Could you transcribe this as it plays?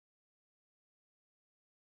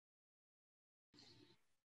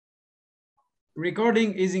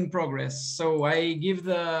Recording is in progress, so I give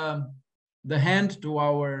the hand to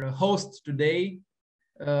our host today,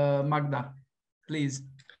 Magda. Please.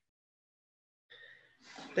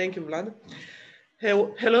 Thank you, Vlad.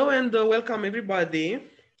 Hello and welcome everybody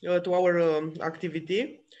to our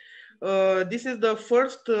activity. This is the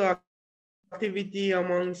first activity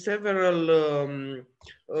among several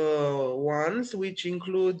ones, which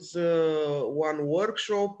includes one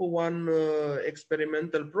workshop, one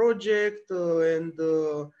experimental project, and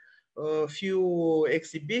a few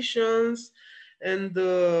exhibitions. And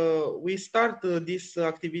we start this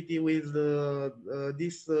activity with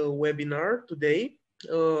this webinar today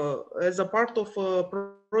as a part of a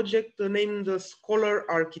project named Scholarh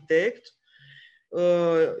Architect.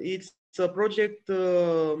 It's a project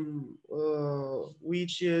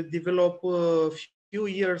which developed a few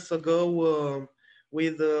years ago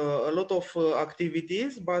with a lot of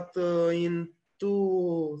activities, but in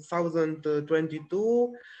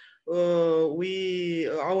 2022,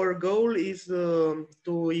 our goal is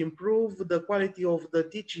to improve the quality of the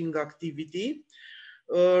teaching activity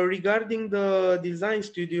regarding the design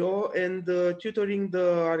studio and tutoring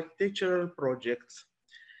the architectural projects.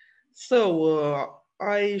 So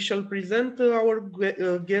I shall present our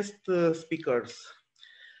guest speakers.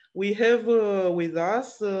 We have with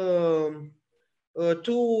us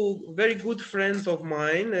two very good friends of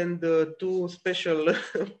mine and two special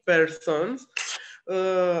persons.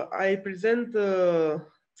 I present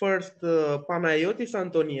first Panayotis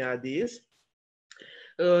Antoniadis.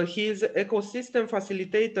 He's ecosystem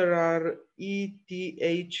facilitator at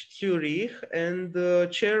ETH Zurich and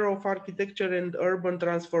chair of architecture and urban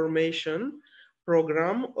transformation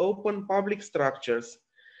program, Open Public Structures.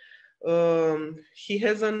 He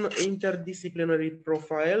has an interdisciplinary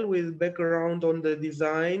profile with background on the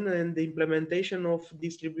design and the implementation of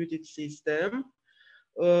distributed system.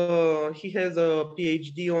 He has a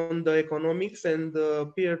PhD on the economics and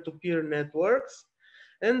peer-to-peer networks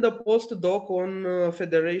and a postdoc on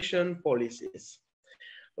federation policies.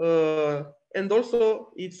 And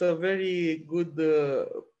also, it's a very good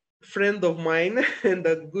friend of mine and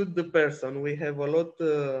a good person. We have a lot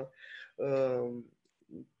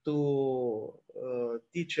to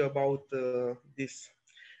teach about this.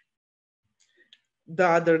 The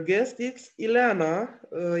other guest is Ileana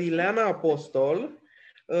Apostol.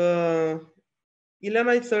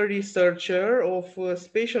 Ileana is a researcher of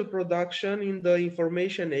spatial production in the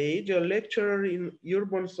information age, a lecturer in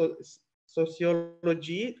urban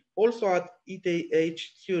sociology, also at ETH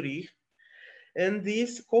Zurich, and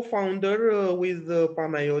is co-founder with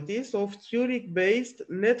Panayotis of Zurich-based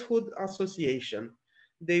Nethood Association.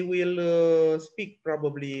 They will speak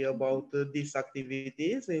probably about these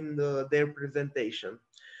activities in their presentation.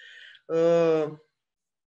 The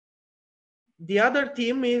other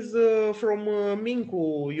team is from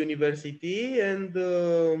Minku University, and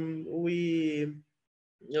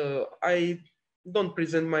I don't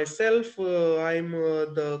present myself. I'm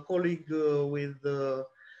the colleague with the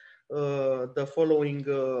following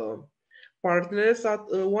partners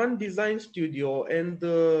at one design studio, and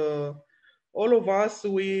all of us,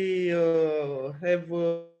 we have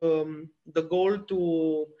the goal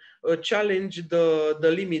to challenge the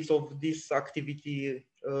limits of this activity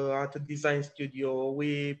at a design studio.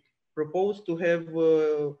 We propose to have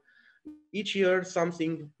each year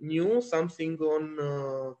something new, something on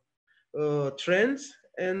trends,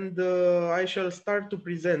 and I shall start to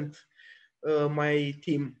present my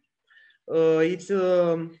team. It's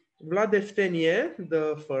Vlad Eftenie,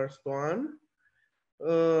 the first one,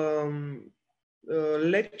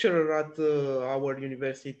 lecturer at our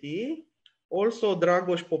university. Also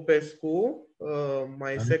Dragoș Popescu,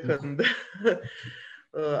 my second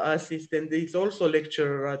assistant, is also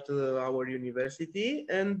lecturer at our university.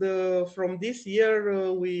 And from this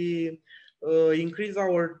year, we increase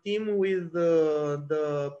our team with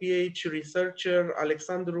the PhD researcher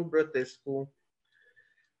Alexandru Brătescu.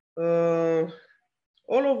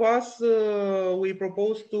 All of us, we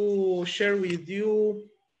propose to share with you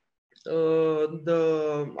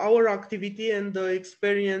our activity and the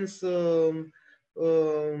experience on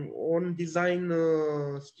design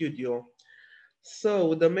studio.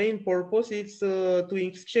 So the main purpose is to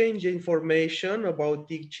exchange information about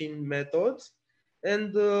teaching methods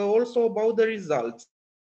and also about the results.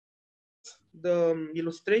 The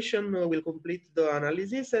illustration will complete the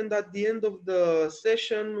analysis, and at the end of the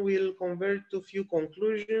session, we'll convert to few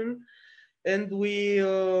conclusions, and we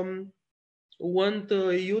want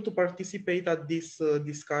you to participate at this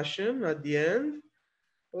discussion at the end.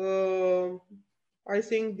 I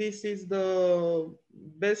think this is the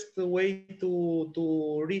best way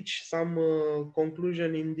to reach some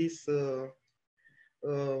conclusion in this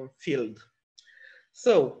field.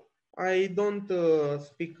 So I don't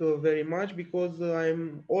speak very much because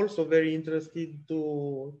I'm also very interested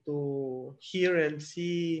to hear and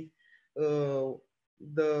see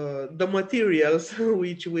the materials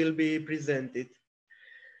which will be presented.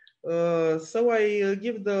 So I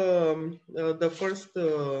give the first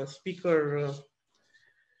speaker,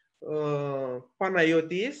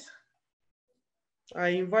 Panayotis. I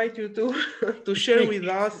invite you to to share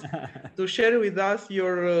with us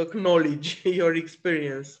your knowledge, your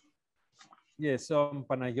experience. Yes, so I'm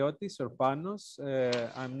Panayotis or Panos.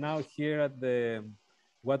 I'm now here at the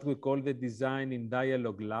what we call the Design in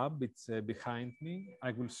Dialogue Lab. It's behind me.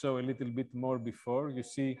 I will show a little bit more before. You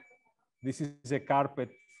see, this is a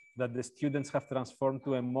carpet that the students have transformed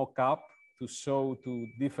to a mock-up to show to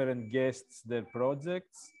different guests their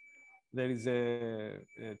projects. There is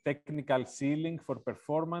a technical ceiling for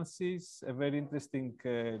performances, a very interesting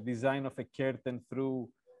design of a curtain through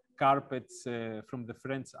carpets from the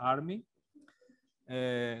French army.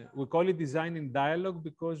 We call it design in dialogue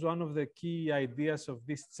because one of the key ideas of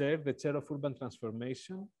this chair, the chair of urban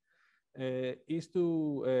transformation, is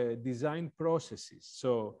to design processes.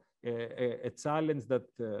 So a challenge that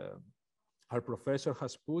our professor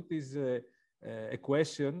has put is a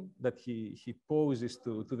question that he poses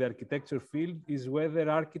to the architecture field is whether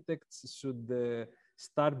architects should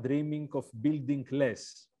start dreaming of building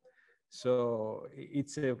less. So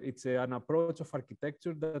it's an approach of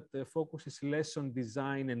architecture that focuses less on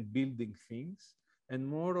design and building things and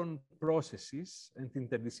more on processes and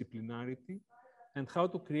interdisciplinarity and how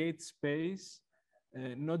to create space,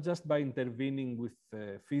 not just by intervening with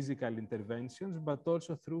physical interventions, but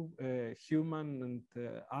also through human and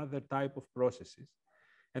other type of processes.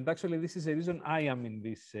 And actually, this is the reason I am in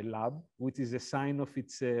this lab, which is a sign of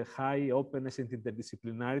its high openness and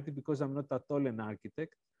interdisciplinarity, because I'm not at all an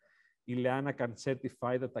architect. Ileana can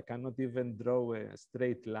certify that I cannot even draw a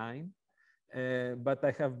straight line. But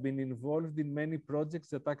I have been involved in many projects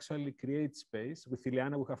that actually create space. With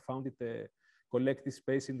Ileana, we have founded a collective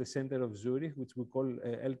space in the center of Zurich, which we call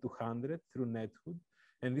L200 through Nethood.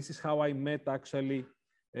 And this is how I met actually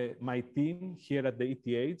my team here at the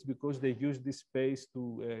ETH, because they used this space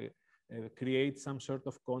to create some sort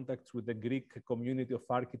of contacts with the Greek community of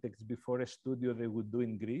architects before a studio they would do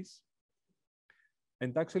in Greece.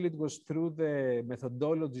 And actually, it was through the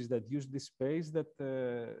methodologies that used this space that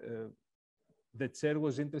the chair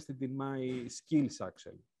was interested in my skills,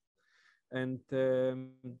 actually. And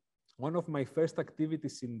one of my first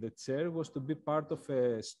activities in the chair was to be part of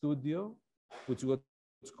a studio, which was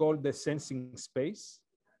called the Sensing Space.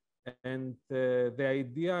 And the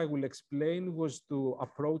idea I will explain was to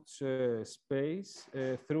approach space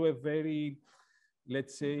through a very,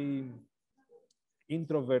 let's say,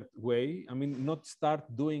 introvert way. I mean, not start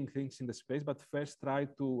doing things in the space, but first try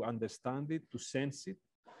to understand it, to sense it.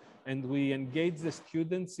 And we engage the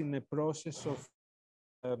students in a process of,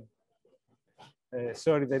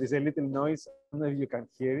 sorry, there is a little noise. I don't know if you can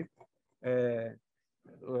hear it.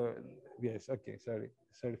 Yes, okay,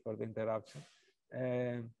 sorry for the interruption.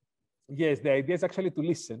 Yes, the idea is actually to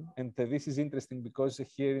listen. And this is interesting because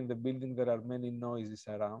here in the building, there are many noises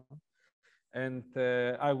around. And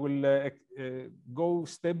I will go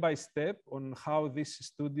step by step on how this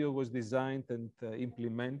studio was designed and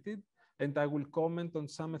implemented. And I will comment on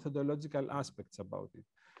some methodological aspects about it.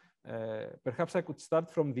 Perhaps I could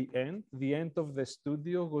start from the end. The end of the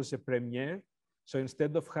studio was a premiere. So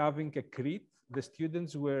instead of having a crit, the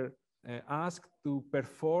students were asked to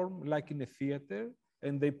perform like in a theater,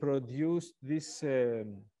 and they produced this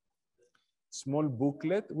small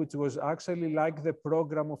booklet, which was actually like the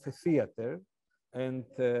program of a theater. And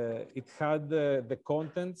it had the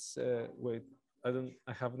contents, wait,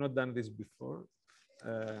 I have not done this before.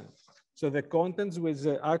 So the contents was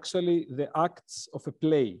actually the acts of a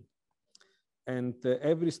play. And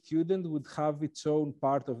every student would have its own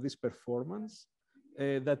part of this performance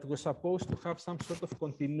that was supposed to have some sort of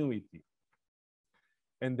continuity.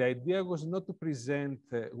 And the idea was not to present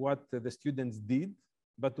what the students did,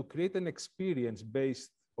 but to create an experience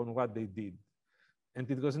based on what they did. And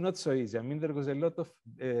it was not so easy. I mean, there was a lot of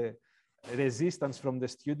resistance from the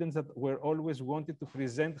students that were always wanted to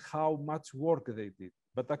present how much work they did.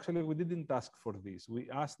 But actually, we didn't ask for this. We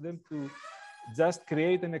asked them to just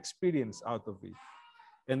create an experience out of it.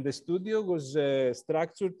 And the studio was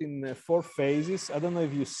structured in 4 phases. I don't know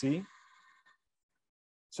if you see.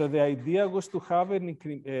 So the idea was to have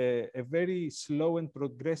a very slow and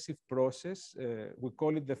progressive process. We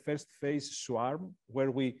call it the first phase swarm,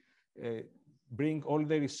 where we bring all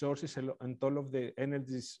the resources and all of the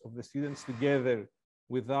energies of the students together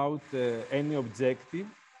without any objective.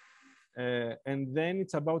 And then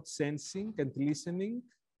it's about sensing and listening,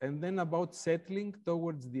 and then about settling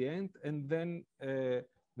towards the end, and then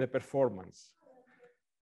the performance.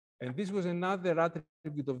 And this was another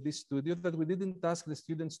attribute of this studio, that we didn't ask the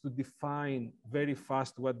students to define very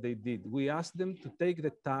fast what they did. We asked them to take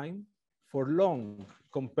the time for long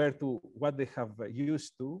compared to what they have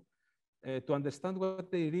used to understand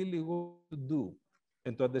what they really want to do.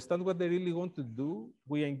 And to understand what they really want to do,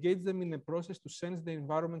 we engage them in a process to sense the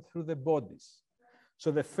environment through the bodies.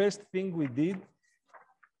 So the first thing we did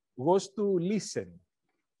was to listen.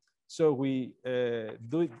 So we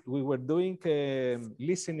were doing a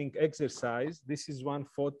listening exercise. This is one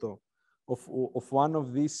photo of one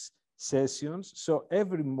of these sessions. So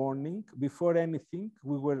every morning, before anything,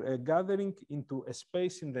 we were gathering into a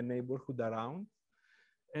space in the neighborhood around,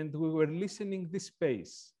 and we were listening this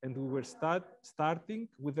space. And we were starting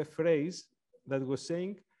with a phrase that was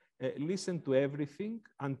saying, listen to everything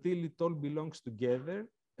until it all belongs together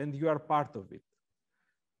and you are part of it.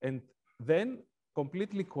 And then,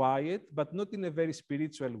 completely quiet, but not in a very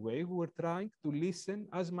spiritual way, we were trying to listen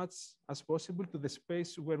as much as possible to the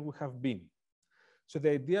space where we have been. So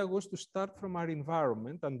the idea was to start from our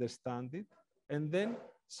environment, understand it, and then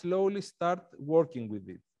slowly start working with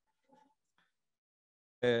it.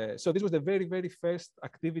 So this was the very, very first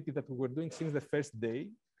activity that we were doing since the first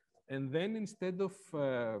day. And then instead of,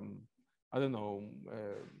 I don't know,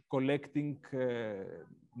 collecting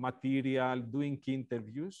material, doing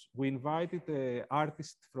interviews, we invited an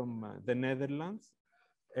artist from the Netherlands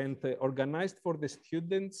and organized for the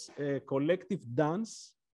students a collective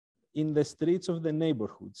dance in the streets of the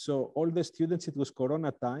neighborhood. So all the students, it was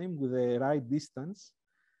Corona time with the right distance.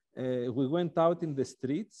 We went out in the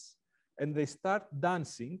streets and they start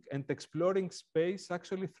dancing and exploring space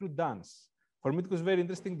actually through dance. For me, it was very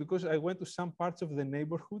interesting because I went to some parts of the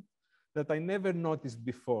neighborhood that I never noticed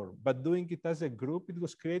before, but doing it as a group, it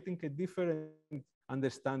was creating a different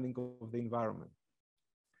understanding of the environment.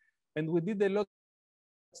 And we did a lot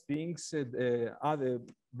of things, other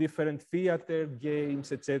different theater,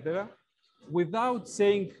 games, etc., without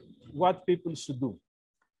saying what people should do.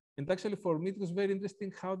 And actually for me, it was very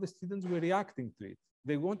interesting how the students were reacting to it.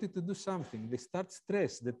 They wanted to do something. They start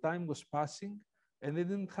stressed. The time was passing and they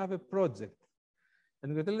didn't have a project.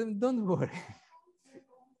 And we tell them, don't worry.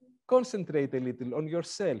 Concentrate a little on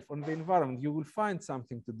yourself, on the environment. You will find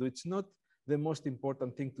something to do. It's not the most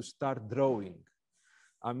important thing to start drawing.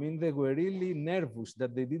 I mean, they were really nervous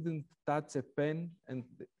that they didn't touch a pen and,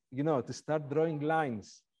 you know, to start drawing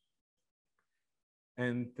lines.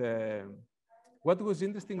 And what was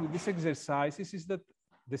interesting with these exercises is that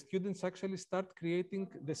the students actually start creating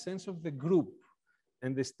the sense of the group,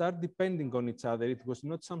 and they start depending on each other. It was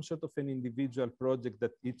not some sort of an individual project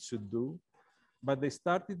that each should do, but they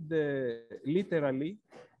started literally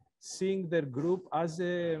seeing their group as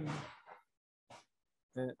a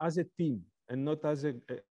team and not as a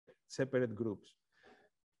separate groups.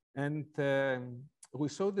 And we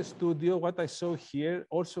saw the studio, what I saw here,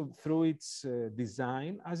 also through its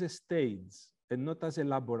design, as a stage and not as a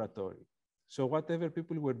laboratory. So whatever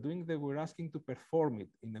people were doing, they were asking to perform it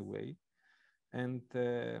in a way. And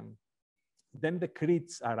then the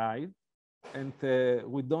crits arrived. And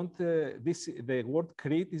we don't, the word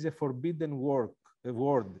crit is a forbidden word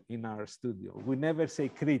in our studio. We never say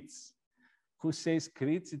crits. Who says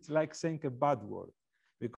crits? It's like saying a bad word,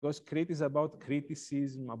 because crit is about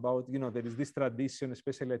criticism, about, you know, there is this tradition,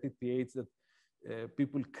 especially at ETH, that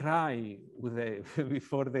people cry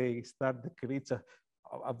before they start the crits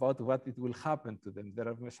about what it will happen to them. There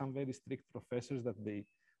are some very strict professors that they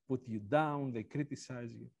put you down, they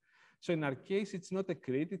criticize you. So in our case, it's not a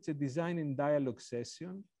crit, it's a design and dialogue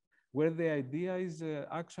session where the idea is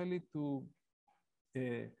actually to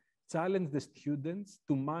challenge the students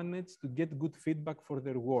to manage to get good feedback for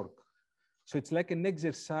their work. So it's like an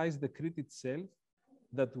exercise, the crit itself,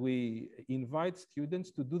 that we invite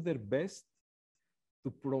students to do their best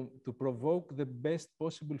to provoke the best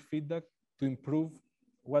possible feedback to improve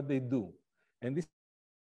what they do. And this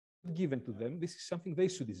is given to them. This is something they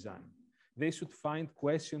should design. They should find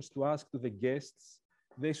questions to ask to the guests.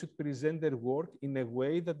 They should present their work in a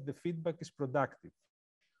way that the feedback is productive.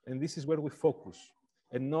 And this is where we focus,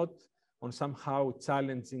 and not on somehow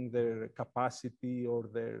challenging their capacity or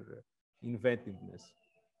their inventiveness.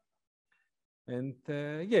 And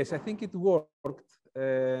yes, I think it worked.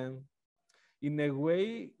 In a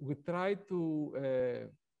way, we tried to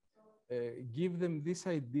give them this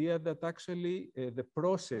idea that actually the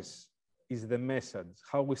process is the message.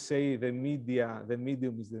 How we say the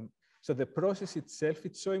medium is the... So the process itself,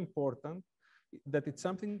 it's so important that it's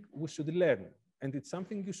something we should learn. And it's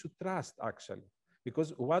something you should trust, actually.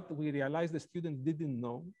 Because what we realized the students didn't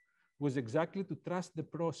know was exactly to trust the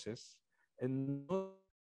process and not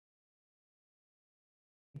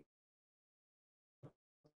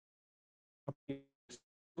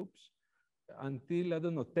until, I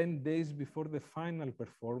don't know, 10 days before the final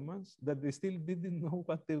performance, that they still didn't know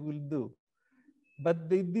what they will do. But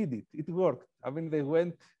they did it. It worked. I mean, they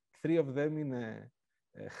went, 3 of them in a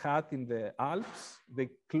hut in the Alps. They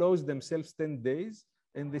closed themselves 10 days,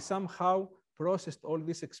 and they somehow processed all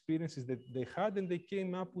these experiences that they had, and they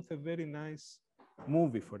came up with a very nice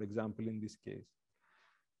movie, for example, in this case.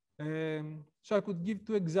 So I could give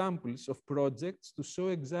 2 examples of projects to show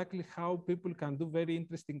exactly how people can do very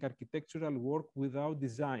interesting architectural work without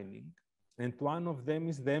designing. And one of them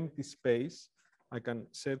is the empty space. I can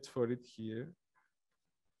search for it here.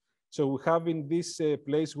 So we have in this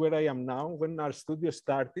place where I am now, when our studio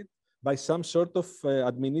started, by some sort of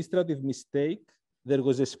administrative mistake, there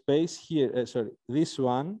was a space here, sorry, this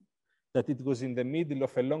one, that it was in the middle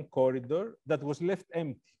of a long corridor that was left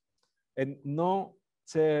empty. And no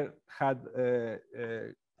chair had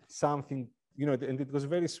something, you know, and it was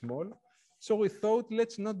very small. So we thought,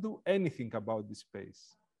 let's not do anything about this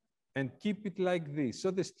space and keep it like this.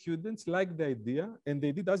 So the students liked the idea, and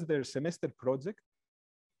they did as their semester project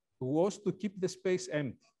was to keep the space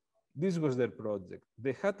empty. This was their project.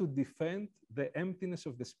 They had to defend the emptiness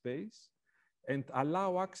of the space and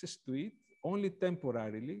allow access to it only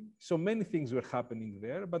temporarily. So many things were happening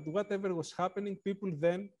there, but whatever was happening, people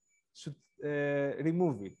then should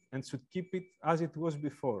remove it and should keep it as it was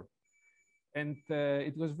before. And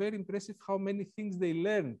it was very impressive how many things they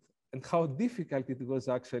learned and how difficult it was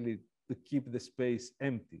actually to keep the space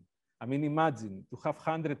empty. I mean, imagine to have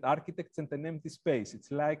 100 architects and an empty space. It's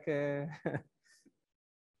like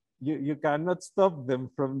you cannot stop them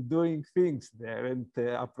from doing things there and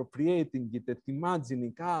appropriating it and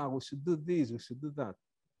imagining, we should do this, we should do that.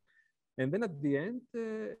 And then at the end,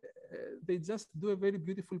 they just do a very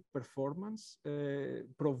beautiful performance,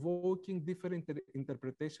 provoking different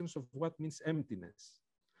interpretations of what means emptiness.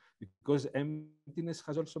 Because emptiness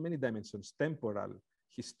has also many dimensions: temporal,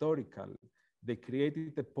 historical. They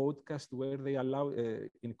created a podcast where they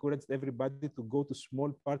encouraged everybody to go to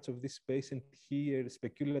small parts of this space and hear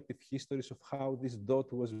speculative histories of how this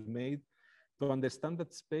dot was made, to understand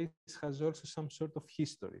that space has also some sort of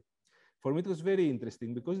history. For me, it was very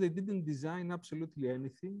interesting because they didn't design absolutely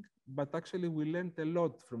anything, but actually we learned a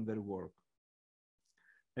lot from their work.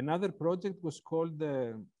 Another project was called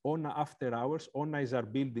ONA After Hours. ONA is our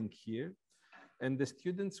building here. And the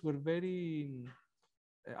students were very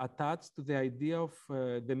attached to the idea of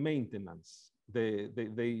the maintenance. They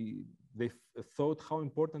thought how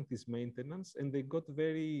important is maintenance, and they got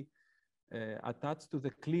very attached to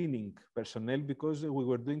the cleaning personnel because we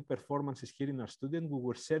were doing performances here in our studio. We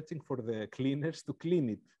were searching for the cleaners to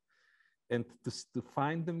clean it. And to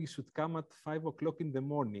find them, you should come at 5 o'clock in the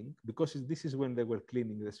morning because this is when they were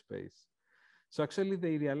cleaning the space. So actually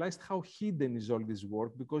they realized how hidden is all this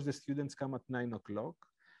work because the students come at 9 o'clock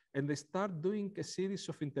and they start doing a series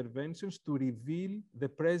of interventions to reveal the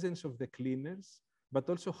presence of the cleaners, but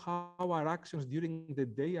also how our actions during the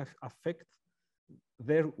day affect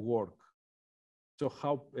their work. So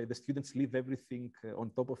how the students leave everything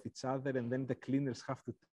on top of each other, and then the cleaners have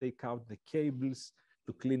to take out the cables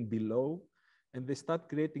to clean below. And they start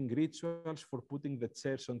creating rituals for putting the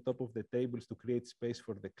chairs on top of the tables to create space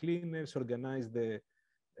for the cleaners, organize the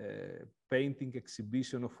painting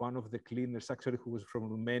exhibition of one of the cleaners, actually, who was from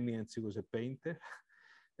Romania, and she was a painter.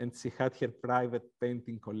 And she had her private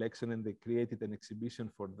painting collection, and they created an exhibition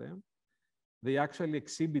for them. They actually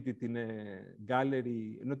exhibited in a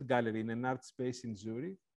gallery, not gallery, in an art space in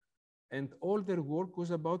Zurich. And all their work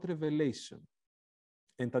was about revelation.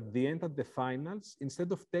 And at the end, at the finals,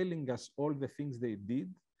 instead of telling us all the things they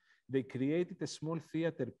did, they created a small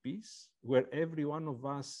theater piece where every one of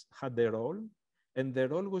us had a role, and the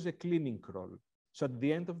role was a cleaning role. So at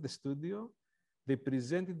the end of the studio, they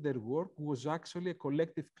presented their work was actually a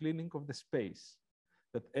collective cleaning of the space,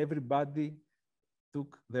 that everybody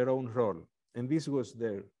took their own role. And this was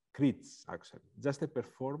their crits, actually, just a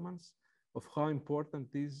performance of how important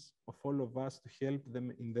it is of all of us to help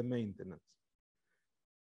them in the maintenance.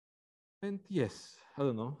 And yes, I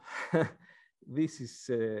don't know. This is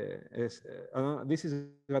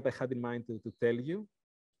what I had in mind to tell you.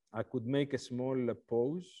 I could make a small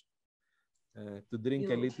pause to drink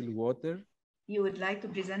a little water. You would like to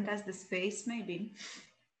present us the space, maybe?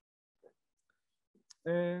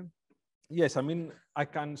 Yes, I mean, I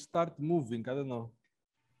can start moving. I don't know.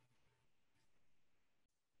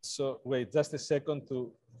 So wait, just a second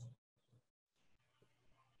to.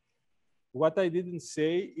 what I didn't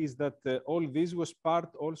say is that all this was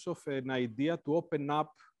part also of an idea to open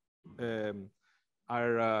up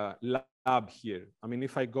our lab here. I mean,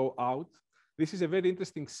 if I go out, this is a very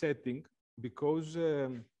interesting setting because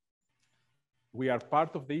we are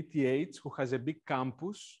part of the ETH, who has a big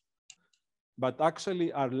campus, but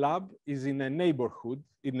actually our lab is in a neighborhood.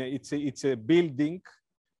 It's a building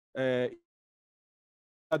at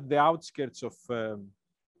the outskirts of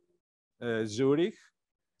Zurich.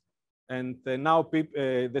 And now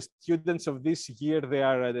the students of this year, they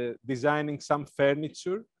are designing some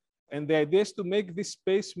furniture. And the idea is to make this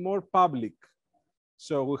space more public.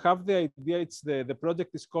 So we have the idea, the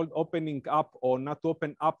project is called Opening Up, or not to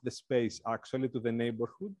open up the space actually to the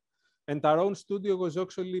neighborhood. And our own studio was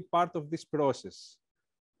actually part of this process.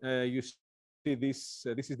 You see this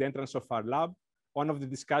is the entrance of our lab. One of the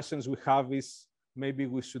discussions we have is maybe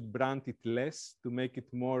we should brand it less to make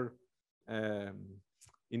it more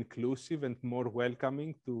inclusive and more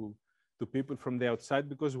welcoming to people from the outside,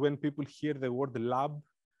 because when people hear the word lab,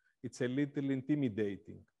 it's a little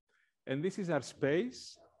intimidating. And this is our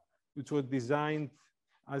space, which was designed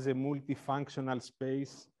as a multifunctional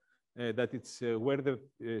space that it's where the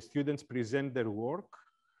students present their work.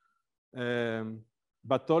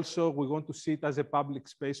 But also we want to see it as a public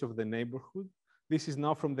space of the neighborhood. This is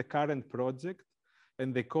now from the current project,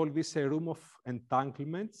 and they call this a room of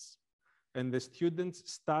entanglements. And the students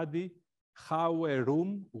study how a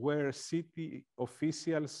room where city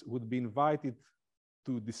officials would be invited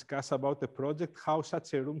to discuss about the project, how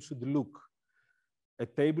such a room should look. A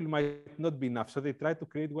table might not be enough. So they try to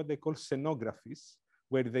create what they call scenographies,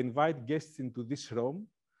 where they invite guests into this room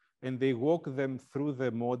and they walk them through the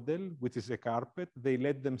model, which is a carpet. They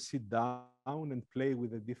let them sit down and play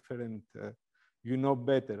with the different, you know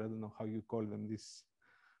better, I don't know how you call them, these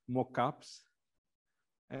mock-ups.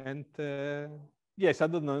 And yes, I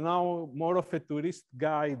don't know, now more of a tourist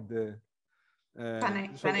guide.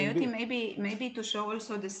 Panayoti, maybe to show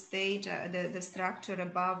also the stage, the structure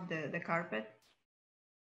above the carpet.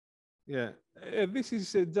 Yeah, this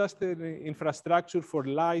is just an infrastructure for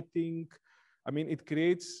lighting. I mean, it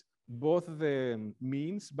creates both the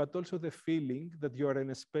means, but also the feeling that you are in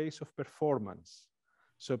a space of performance.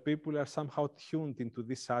 So people are somehow tuned into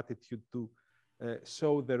this attitude to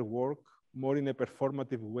show their work more in a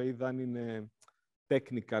performative way than in a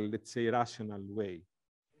technical, let's say, rational way.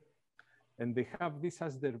 And they have this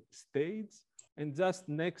as their stage. And just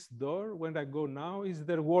next door, when I go now, is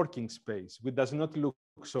their working space, which does not look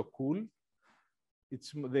so cool.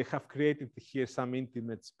 They have created here some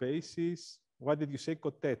intimate spaces. What did you say?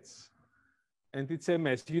 Cotettes. And it's a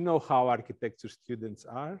mess. You know how architecture students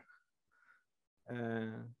are.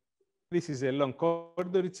 This is a long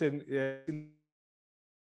corridor. It's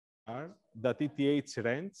that ETH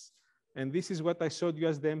rents. And this is what I showed you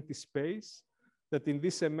as the empty space, that in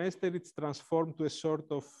this semester, it's transformed to a sort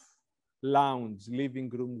of lounge, living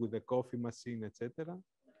room with a coffee machine, etc.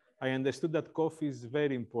 I understood that coffee is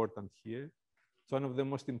very important here. It's one of the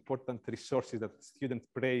most important resources that students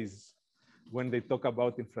praise when they talk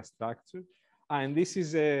about infrastructure. And this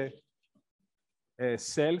is a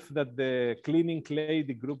shelf that the cleaning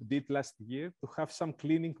lady group did last year to have some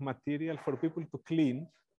cleaning material for people to clean,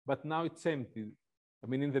 but now it's empty. I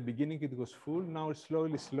mean, in the beginning it was full, now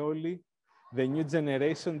slowly, the new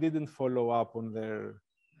generation didn't follow up on their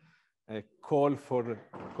call for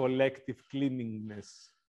collective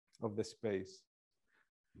cleanliness of the space.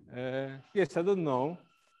 Yes, I don't know.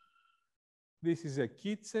 This is a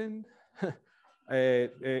kitchen.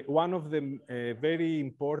 One of the very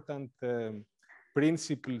important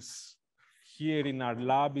principles here in our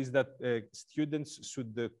lab is that students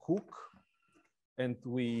should cook. And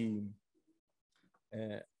we,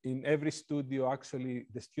 in every studio, actually,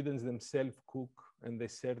 the students themselves cook and they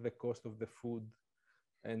share the cost of the food.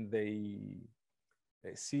 And they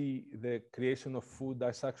see the creation of food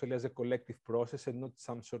as actually as a collective process and not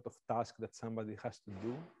some sort of task that somebody has to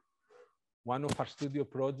do. One of our studio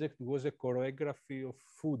projects was a choreography of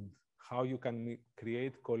food, how you can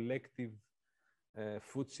create collective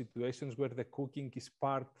food situations where the cooking is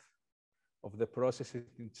part of the process.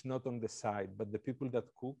 It's not on the side, but the people that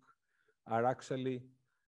cook are actually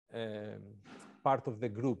part of the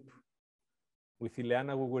group. With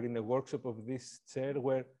Ileana, we were in a workshop of this chair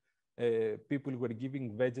where people were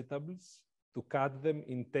giving vegetables to cut them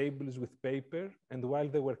in tables with paper. And while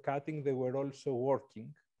they were cutting, they were also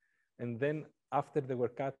working. And then after they were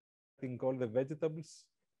cutting all the vegetables,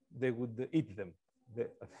 they would eat them.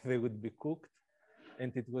 They would be cooked.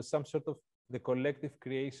 And it was some sort of the collective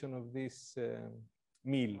creation of this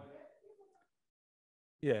meal.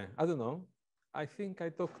 Yeah, I don't know. I think I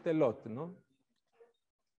talked a lot, no?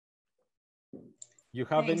 You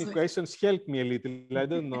have any questions? Help me a little. I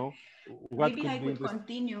don't know. What Maybe could I be could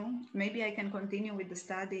continue. Maybe I can continue with the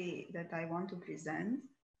study that I want to present.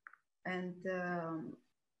 And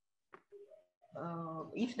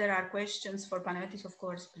if there are questions for Panayotis, of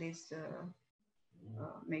course, please,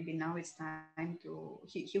 maybe now it's time to,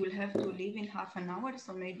 he will have to leave in half an hour.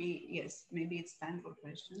 So maybe, yes, maybe it's time for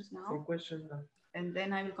questions now. For questions now. And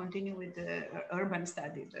then I will continue with the urban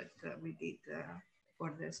study that we did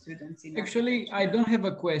for the students in Actually, I don't have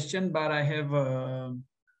a question, but I have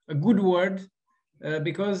a good word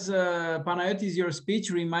because Panayotis, your speech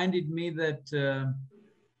reminded me that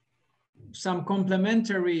some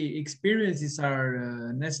complementary experiences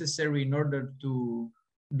are necessary in order to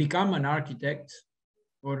become an architect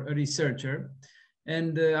or a researcher.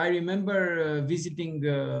 And I remember visiting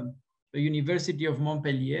the University of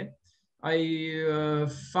Montpellier. I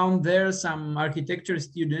found there some architecture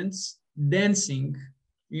students dancing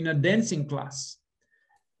in a dancing class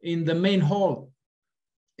in the main hall.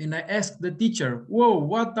 And I asked the teacher, whoa,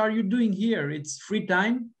 what are you doing here? It's free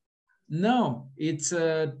time? No, it's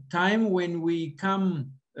a time when we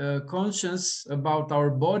come conscious about our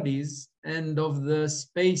bodies and of the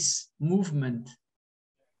space movement.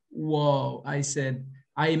 Whoa, I said,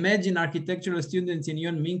 I imagine architectural students in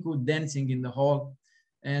Ion Mincu dancing in the hall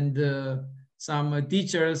and some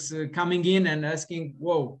teachers coming in and asking,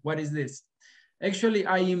 whoa, what is this? Actually,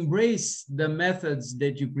 I embrace the methods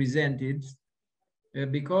that you presented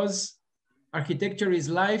because architecture is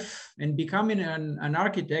life, and becoming an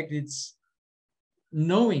architect, it's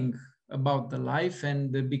knowing about the life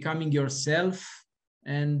and becoming yourself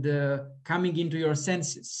and coming into your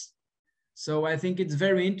senses. So I think it's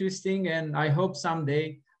very interesting, and I hope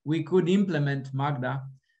someday we could implement, Magda,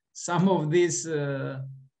 some of these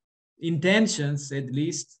intentions, at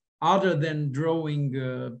least, other than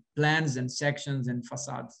drawing plans and sections and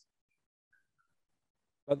facades.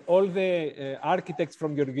 But all the architects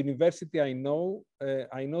from your university, I know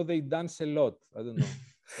they dance a lot. I don't know.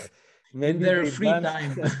 Maybe in their free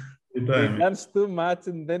time. They dance too much,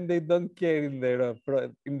 and then they don't care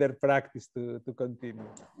in their practice to continue.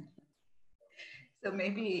 So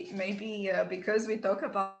maybe because we talk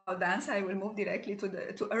about dance, I will move directly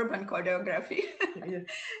to urban choreography.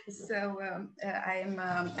 So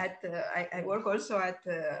I work also at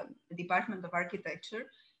the Department of Architecture,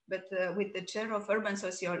 but with the chair of urban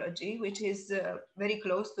sociology, which is very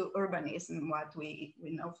close to urbanism, what we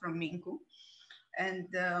know from Mincu. And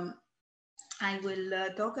I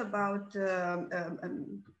will talk about a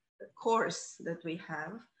course that we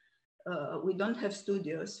have. We don't have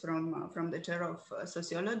studios from the chair of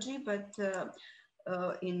sociology, but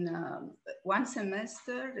in one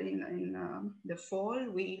semester in the fall,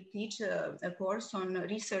 we teach a course on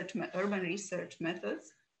urban research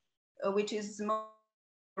methods, which is more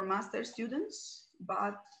for master students,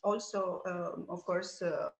 but also, of course,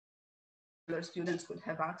 students could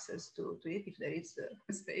have access to it if there is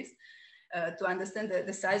space. To understand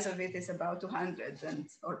the size of it is about 200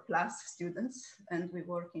 or plus students, and we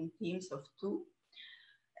work in teams of 2.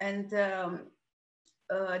 And the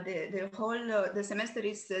semester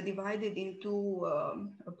is divided into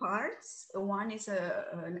parts. One is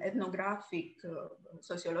an ethnographic,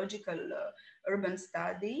 sociological urban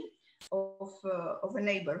study of a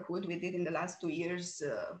neighborhood we did in the last 2 years.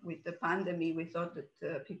 With the pandemic, we thought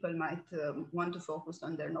that people might want to focus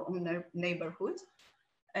on their own neighborhoods.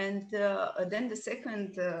 And then the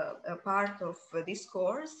second part of this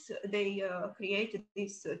course, they created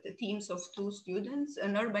these teams of 2 students,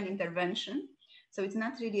 an urban intervention. So it's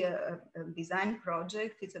not really a design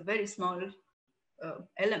project, it's a very small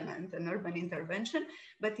element, an urban intervention,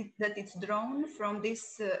 but it's drawn from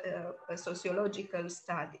this sociological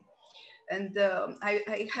study. And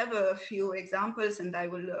I have a few examples, and I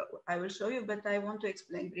will show you, but I want to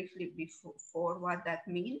explain briefly before what that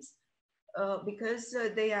means. Because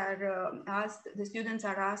they are asked, the students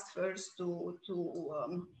are asked first to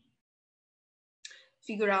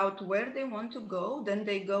figure out where they want to go. Then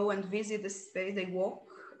they go and visit the space, they walk,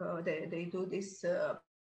 they do this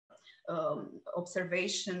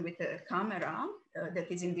observation with a camera that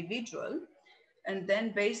is individual. And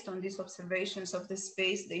then based on these observations of the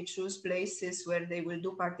space, they choose places where they will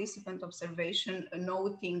do participant observation,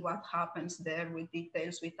 noting what happens there with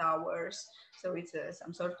details, with hours. So it's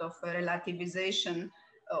some sort of a relativization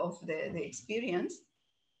of the experience.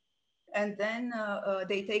 And then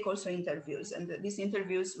they take also interviews. And these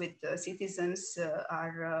interviews with citizens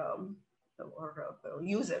or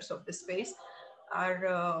users of the space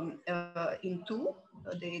are in 2.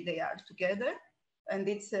 They are together. And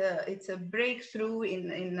it's a breakthrough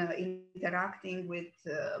in interacting with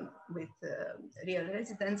real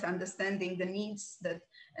residents, understanding the needs that,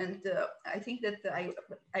 and I think that I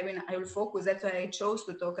will focus. That's why I chose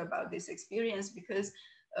to talk about this experience, because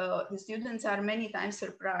the students are many times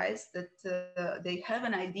surprised that they have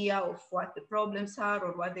an idea of what the problems are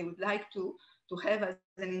or what they would like to have as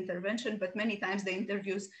an intervention, but many times the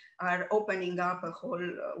interviews are opening up a whole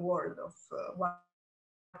world of what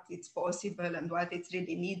it's possible and what it's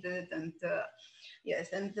really needed. And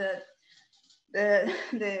yes, and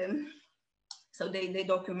so they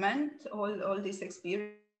document all these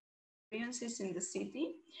experiences in the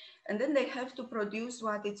city, and then they have to produce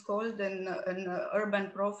what it's called an urban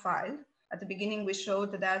profile. At the beginning, we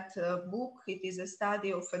showed that book. It is a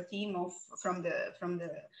study of a team from the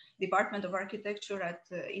Department of Architecture at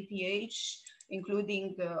ETH,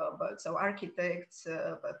 including so architects,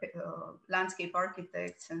 landscape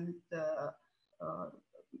architects, and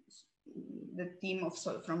the team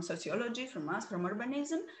from sociology, from us, from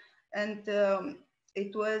urbanism. And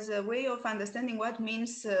it was a way of understanding what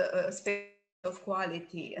means a space of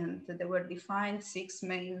quality. And there were defined 6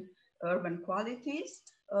 main urban qualities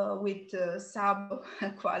with sub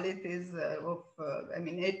qualities of, I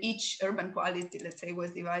mean, each urban quality, let's say,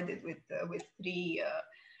 was divided with 3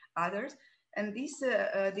 others. And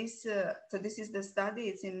so this is the study.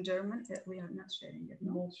 It's in German. We are not sharing it.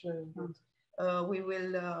 No? Not sharing it.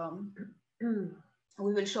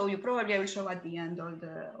 We will show you. Probably I will show at the end all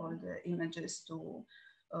the images to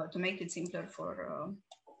make it simpler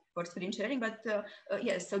for screen sharing. But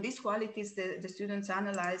yes, so these qualities, the students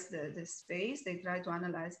analyze the space. They try to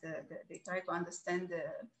analyze they try to understand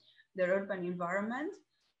the urban environment,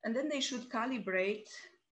 and then they should calibrate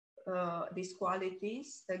these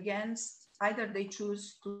qualities against, either they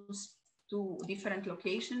choose 2 different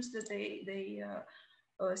locations that they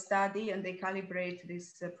study, and they calibrate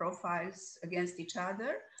these profiles against each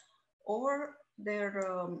other, or their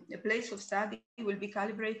place of study will be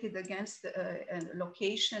calibrated against a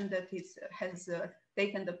location that has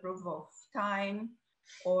taken the proof of time,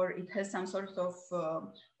 or it has some sort of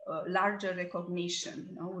larger recognition.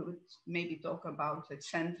 You know, we would maybe talk about a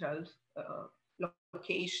central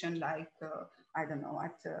location, like I don't know,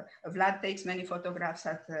 Vlad takes many photographs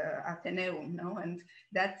at Atheneum, no? And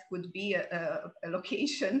that could be a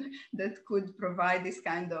location that could provide this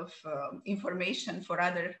kind of information for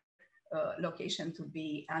other location to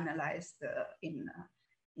be analyzed in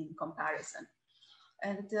comparison.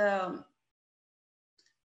 And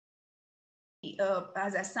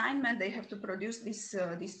as assignment, they have to produce this.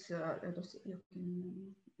 So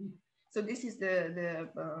this is the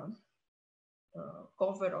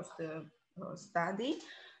cover of the study.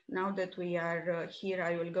 Now that we are here,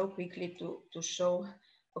 I will go quickly to show.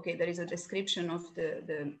 Okay, there is a description of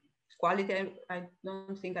the quality. I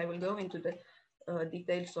don't think I will go into the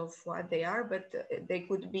details of what they are, but they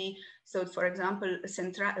could be. So, for example,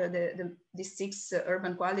 these 6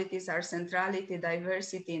 urban qualities are centrality,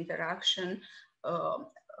 diversity, interaction,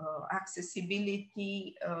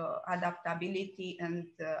 accessibility, adaptability, and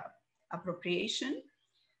appropriation.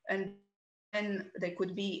 And then they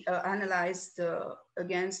could be analyzed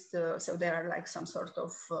against, so there are like some sort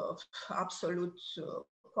of absolute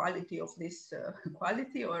quality of this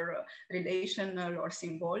quality, or relational or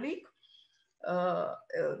symbolic.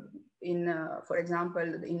 For example,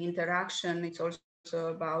 in interaction, it's also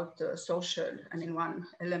about social, and in one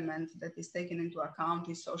element that is taken into account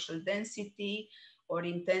is social density or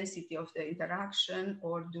intensity of the interaction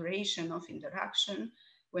or duration of interaction.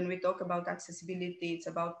 When we talk about accessibility, it's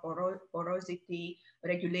about porosity,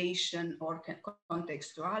 regulation, or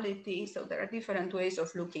contextuality. So there are different ways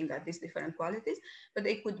of looking at these different qualities, but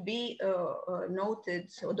they could be noted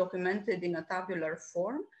or documented in a tabular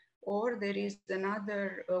form, or there is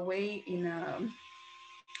another way in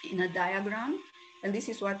a diagram. And this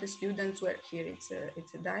is what the students work here. It's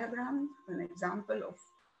a diagram, an example of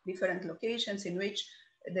different locations in which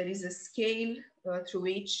there is a scale through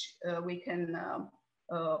which we can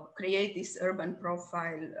create this urban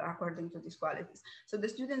profile according to these qualities. So the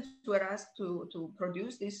students were asked to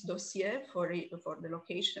produce this dossier for the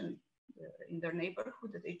location in their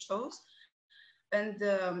neighborhood that they chose, and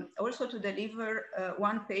also to deliver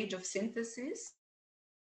 1 page of synthesis,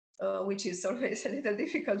 which is always a little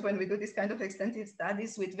difficult when we do this kind of extensive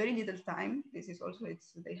studies with very little time. This is also,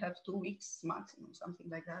 they have 2 weeks maximum, something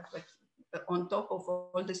like that, but on top of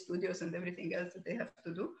all the studios and everything else that they have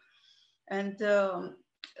to do. And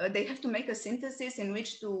they have to make a synthesis in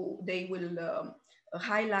which they will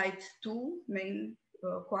highlight 2 main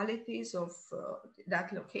qualities of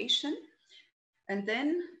that location. And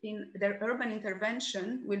then in their urban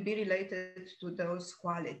intervention will be related to those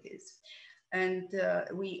qualities. And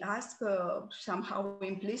we ask somehow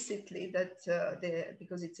implicitly that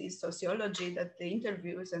because it is sociology, that the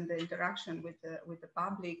interviews and the interaction with the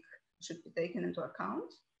public should be taken into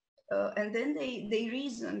account. And then they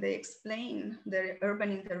reason, they explain their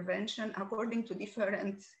urban intervention according to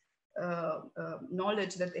different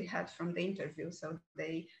knowledge that they had from the interview. So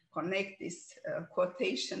they connect these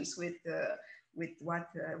quotations with what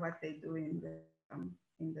they do in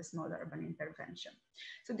the small urban intervention.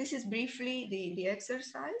 So this is briefly the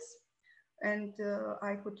exercise. And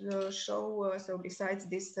I could show, so besides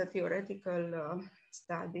this theoretical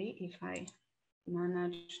study, if I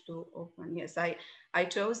manage to open, yes, I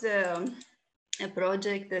chose a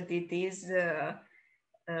project that it is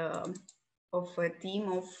of a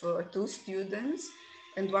team of 2 students,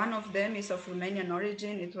 and one of them is of Romanian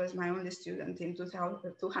origin. It was my only student in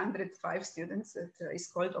 205 students. It is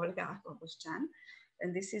called Olga Kobuscan,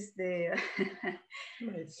 and this is the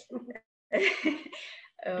Nice.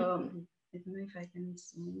 I don't know if I can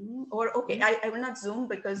zoom, or okay, I will not zoom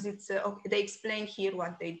because it's okay, they explain here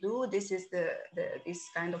what they do. This is this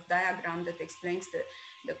kind of diagram that explains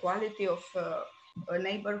the quality of a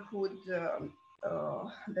neighborhood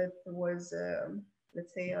that was,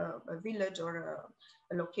 let's say, a village or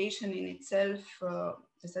a location in itself, a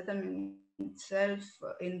settlement itself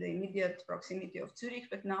in the immediate proximity of Zurich,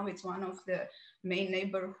 but now it's one of the main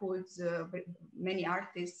neighborhoods. Many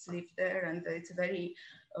artists live there, and it's very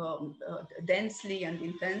densely and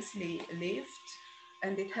intensely lived.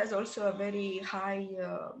 And it has also a very high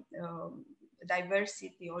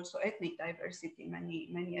diversity, also ethnic diversity.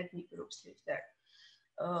 Many ethnic groups live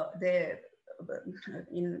there.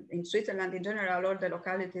 In Switzerland in general, all the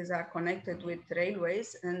localities are connected with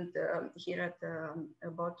railways, and here at the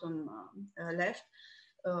bottom left,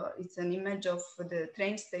 it's an image of the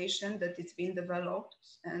train station that it's been developed,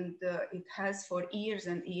 and it has for years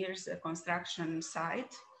and years a construction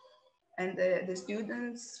site. And the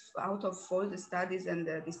students, out of all the studies and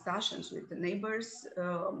the discussions with the neighbors,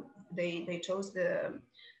 they chose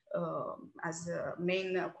as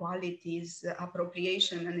main qualities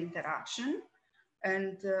appropriation and interaction.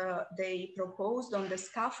 And they proposed on the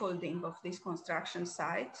scaffolding of this construction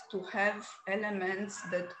site to have elements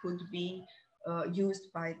that could be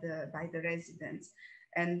used by the residents.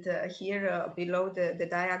 And here below the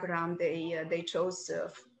diagram, they chose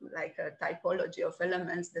like a typology of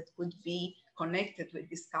elements that could be connected with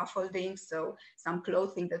the scaffolding. So some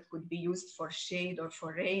clothing that could be used for shade or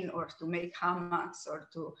for rain, or to make hammocks, or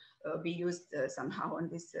to be used somehow on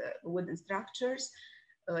these wooden structures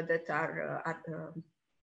that are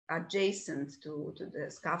adjacent to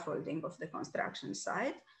the scaffolding of the construction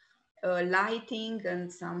site. Lighting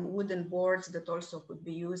and some wooden boards that also could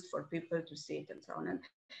be used for people to sit and so on. And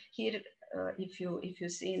here, if you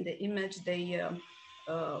see in the image, they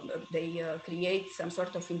create some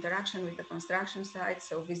sort of interaction with the construction site,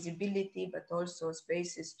 so visibility, but also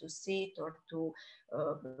spaces to sit or to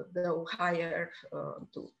go higher,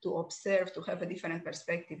 to observe, to have a different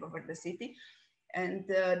perspective over the city. And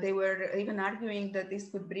they were even arguing that this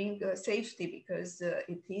could bring safety, because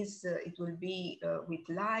it will be with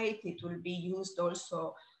light. It will be used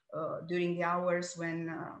also during the hours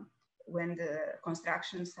when the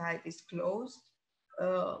construction site is closed.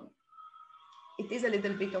 It is a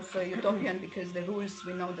little bit of utopian, because the rules,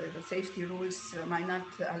 we know that the safety rules might not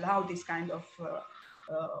allow this kind of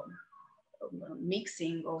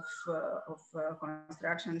mixing of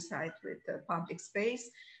construction site with public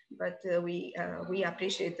space, but we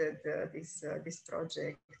appreciated this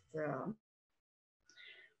project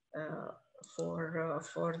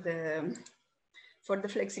for the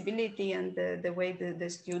flexibility and the way the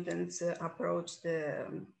students approach the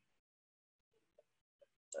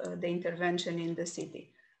intervention in the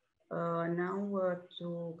city. Now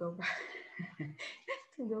to go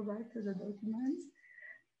back to the documents.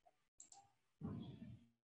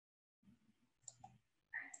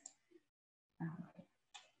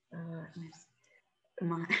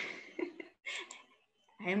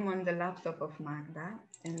 I'm on the laptop of Magda,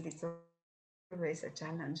 and it's always a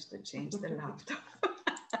challenge to change the laptop.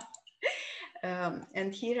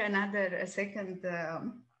 And here a second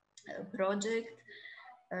project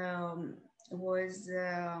was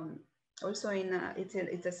also in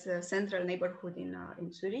it's a central neighborhood in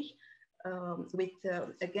Zurich. With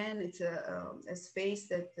again, it's a space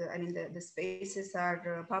that I mean the spaces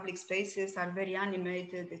are public spaces are very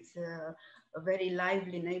animated. It's a very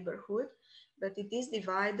lively neighborhood, but it is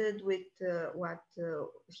divided with what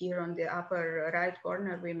here on the upper right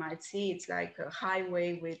corner we might see. It's like a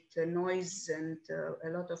highway with noise and a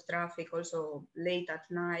lot of traffic, also late at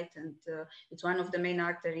night, and it's one of the main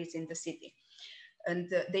arteries in the city.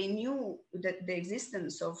 And they knew that the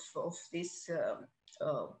existence of this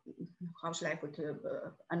how shall I put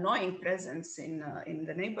annoying presence in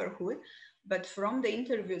the neighborhood. But from the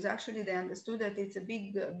interviews, actually, they understood that it's a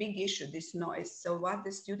big issue, this noise. So what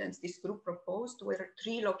the students, this group proposed were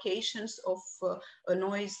 3 locations of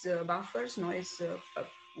noise buffers, noise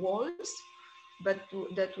walls, but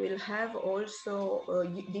that will have also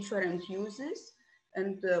different uses.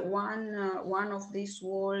 And one of these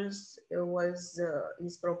walls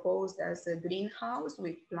is proposed as a greenhouse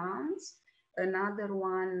with plants. Another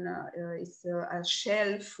one is a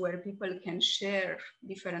shelf where people can share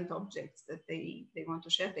different objects that they want to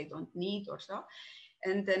share, they don't need or so.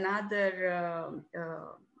 And another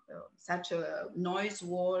such a noise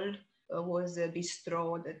wall was a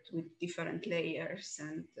bistro that with different layers,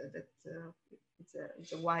 and that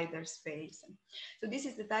it's a wider space. So this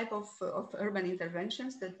is the type of urban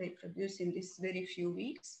interventions that they produce in these very few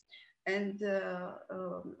weeks. And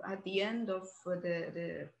at the end of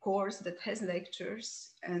the course that has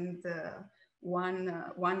lectures, and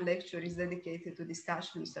one lecture is dedicated to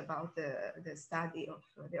discussions about the study of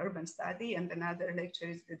the urban study, and another lecture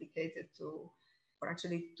is dedicated to, or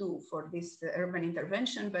actually 2 for this urban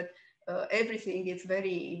intervention. But everything is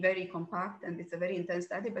very, very compact, and it's a very intense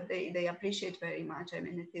study, but they appreciate very much. I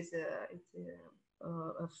mean, it is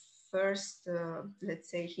a first, let's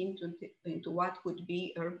say, hint into what could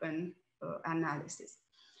be urban analysis.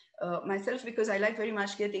 Myself, because I like very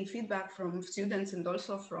much getting feedback from students and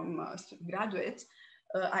also from graduates,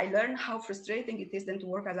 I learned how frustrating it is then to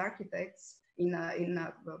work as architects in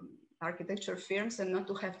architecture firms and not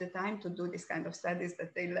to have the time to do this kind of studies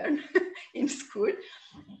that they learn in school.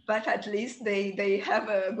 But at least they have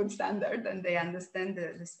a good standard and they understand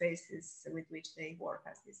the spaces with which they work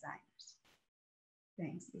as designers.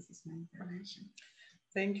 Thanks, this is my intervention.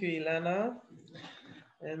 Thank you, Ilana.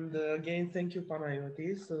 And again, thank you,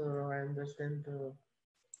 Panayotis. I understand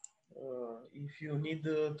if you need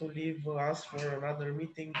to leave us for another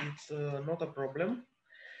meeting, it's not a problem.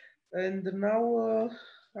 And now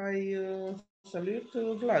I salute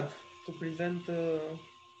Vlad to present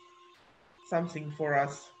something for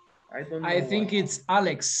us. I don't know. I think it's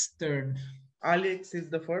Alex's turn. Alex is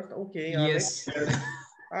the first. Okay, Yes.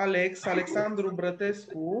 Alex, Alexandru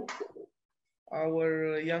Brătescu,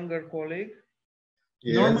 our younger colleague.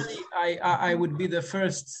 Yes. Normally, I would be the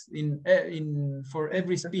first for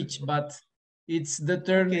every speech, but it's the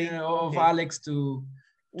turn of Alex to.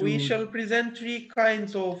 We shall present 3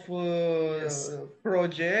 kinds of yes,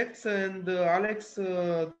 projects, and Alex,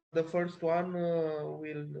 the first one,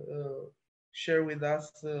 will share with us,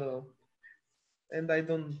 and I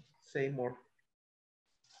don't say more.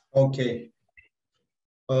 Okay.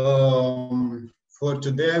 For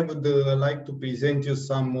today, I would like to present you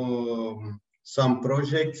some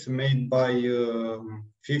projects made by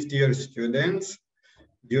 50-year students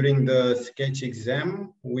during the sketch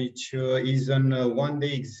exam, which is a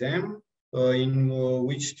one-day exam in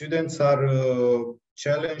which students are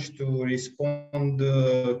challenged to respond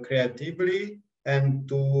creatively and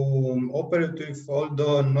to operate with all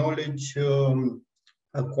the knowledge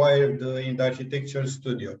acquired in the architecture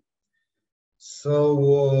studio.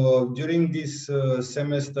 So during this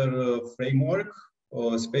semester framework,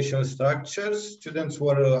 special structures, students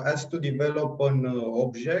were asked to develop an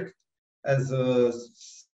object as a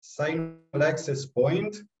signal access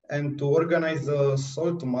point and to organize a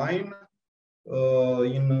salt mine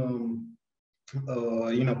in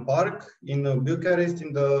a park in Bucharest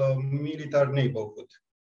in the military neighborhood.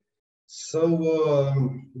 So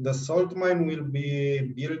the salt mine will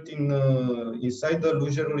be built inside the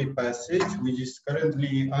Lujerului passage, which is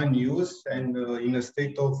currently unused and in a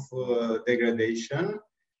state of degradation.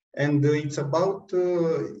 And it's about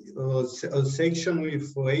a section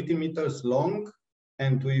with 80 meters long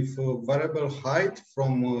and with variable height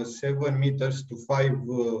from 7 meters to 5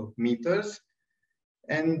 meters.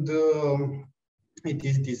 And it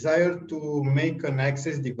is desired to make an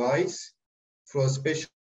access device for a special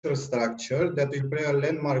structure that will play a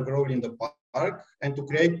landmark role in the park, and to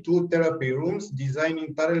create 2 therapy rooms designed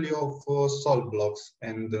entirely of salt blocks,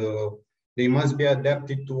 and they must be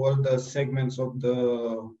adapted to all the segments of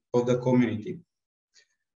the community.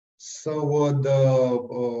 So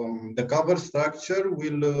the cover structure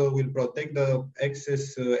will protect the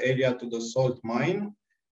access area to the salt mine,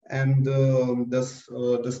 and the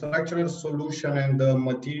structural solution and the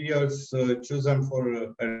materials chosen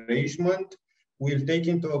for arrangement will take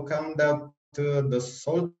into account the the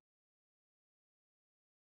salt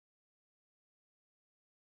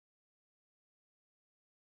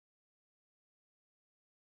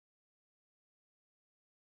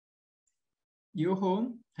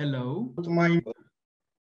Yoho, hello. mine.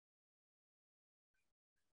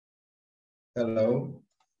 Hello.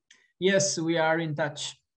 Yes, we are in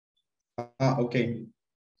touch. Okay.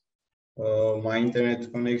 My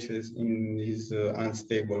internet connection is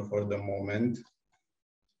unstable for the moment.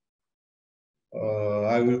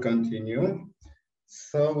 I will continue.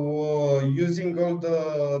 So using all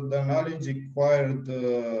the knowledge acquired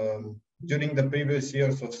during the previous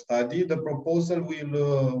years of study, the proposal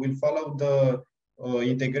will follow the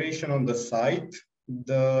integration on the site,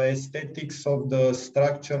 the aesthetics of the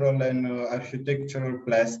structural and architectural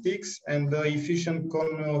plastics, and the efficient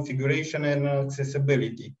configuration and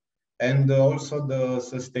accessibility, and also the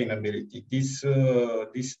sustainability. These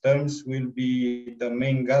terms will be the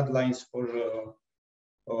main guidelines for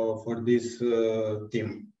this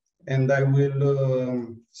team. And I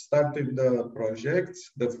will start with the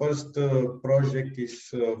projects. The first project is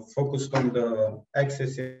focused on the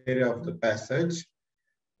access area of the passage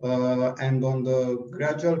and on the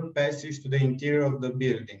gradual passage to the interior of the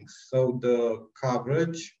buildings. So the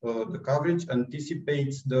coverage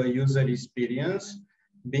anticipates the user experience,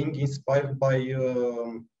 being inspired by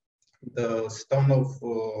the stone of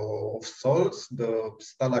salts, the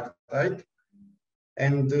stalactite.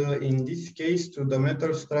 And in this case, to the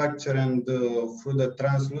metal structure and through the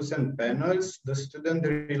translucent panels, the student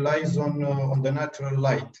relies on the natural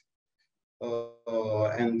light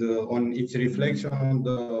and on its reflection on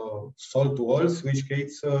the salt walls, which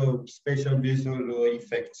creates special visual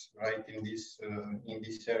effects, right, in this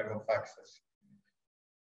area of access.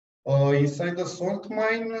 Inside the salt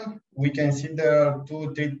mine, we can see there are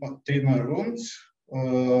two treatment rooms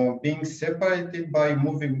being separated by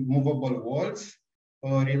movable walls,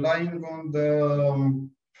 relying on the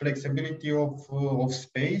flexibility of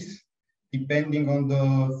space, depending on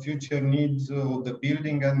the future needs of the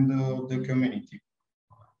building and the community.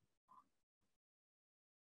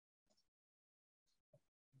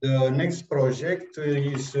 The next project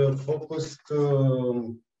is focused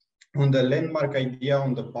on the landmark idea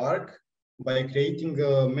on the park by creating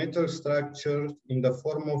a metal structure in the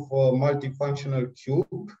form of a multifunctional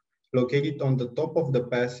cube located on the top of the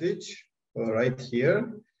passage, right here.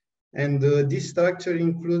 And this structure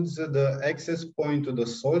includes the access point to the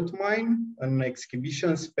salt mine, an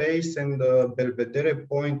exhibition space, and a belvedere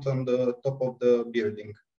point on the top of the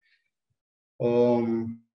building.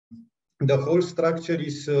 The whole structure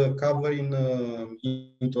is covered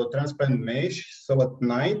into a transparent mesh, so at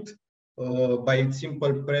night, by its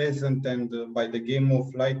simple presence and by the game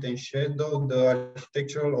of light and shadow, the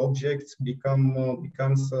architectural objects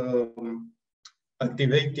becomes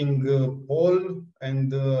activating pole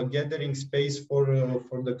and gathering space for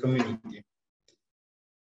the community.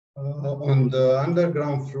 On the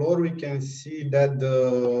underground floor, we can see that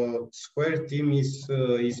the square theme is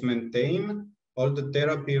maintained. All the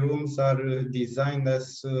therapy rooms are designed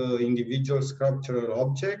as individual sculptural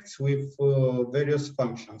objects with various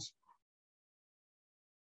functions.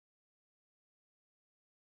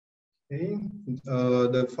 Okay.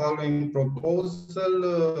 The following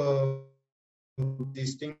proposal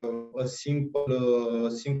distinct a simple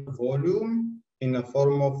volume in a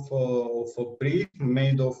form of a prism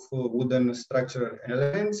made of wooden structural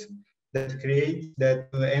elements that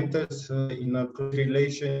enters in a close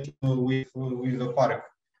relationship with the park,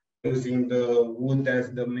 using the wood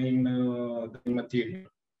as the main material.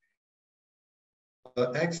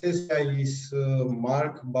 Access is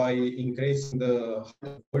marked by increasing the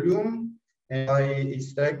volume and by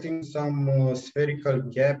extracting some spherical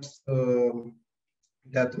gaps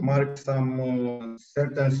that mark some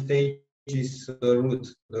certain stages the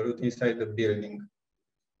route inside the building.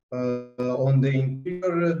 On the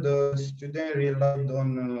interior, the student relied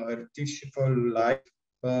on artificial light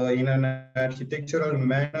in an architectural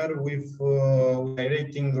manner with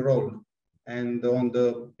directing role, and on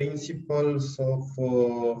the principles of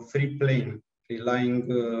free plane,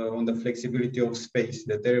 relying on the flexibility of space.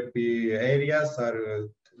 The therapy areas are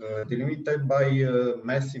delimited by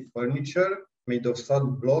massive furniture made of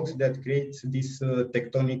salt blocks that creates this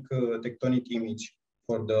tectonic image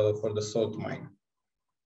for the salt mine.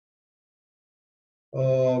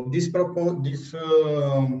 This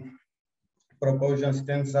proposition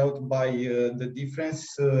stands out by the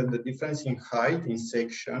difference in height in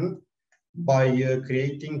section, by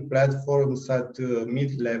creating platforms at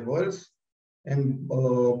mid-levels, and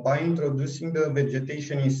by introducing the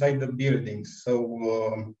vegetation inside the buildings.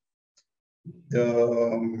 So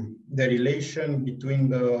the relation between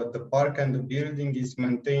the park and the building is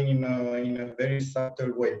maintained in a very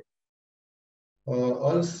subtle way.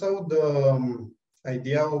 Also, the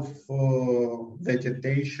idea of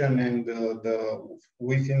vegetation and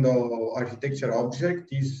within the architecture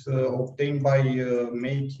object is obtained by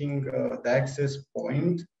making the access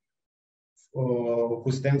point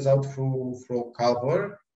who stands out through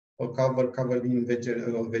cover, or covered in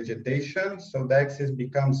vegetation. So the access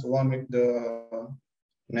becomes one with the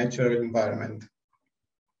natural environment.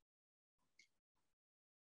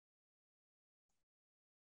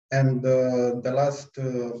 And the last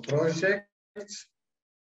project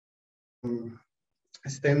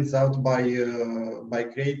stands out by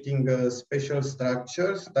creating special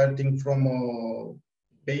structures starting from a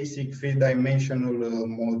basic three-dimensional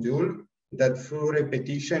module that through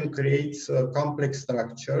repetition creates complex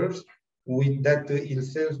structures with that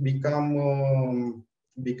itself becomes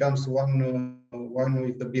one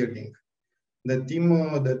with the building. The theme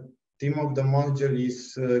of the module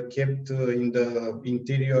is kept in the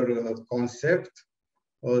interior concept,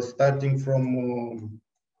 starting from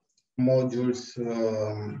modules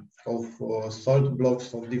of salt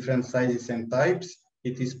blocks of different sizes and types.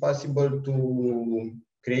 It is possible to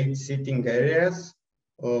create sitting areas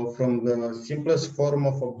from the simplest form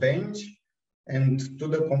of a bench, and to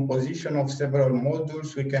the composition of several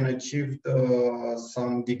modules, we can achieve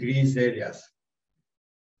some degrees areas.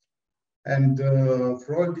 And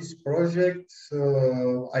for all these projects,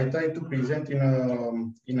 I try to present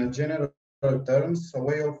in a general terms a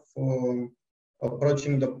way of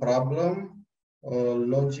approaching the problem,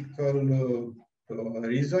 logical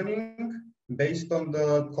reasoning based on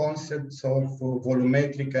the concepts of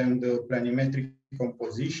volumetric and planimetric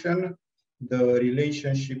composition, the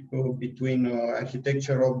relationship between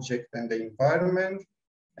architecture object and the environment,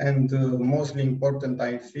 and mostly important,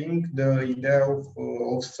 I think, the idea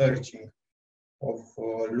of searching, of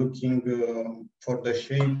looking for the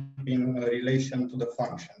shape in relation to the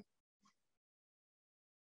function.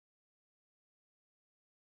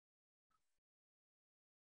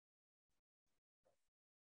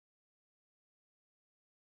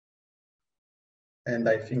 And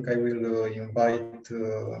I think I will invite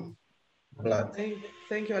Vlad.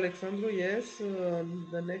 Thank you, Alexandru. Yes,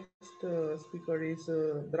 the next speaker is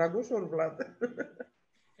Dragoș or Vlad?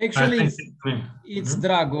 Actually, it's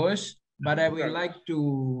Dragoș, but I would like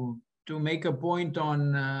to make a point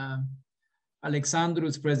on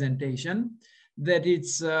Alexandru's presentation, that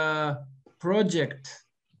it's a project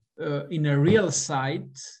in a real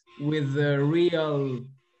site with real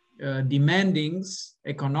demandings,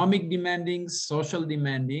 economic demandings, social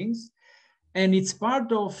demandings. And it's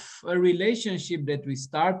part of a relationship that we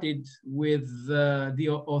started with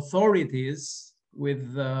the authorities,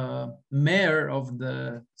 with the mayor of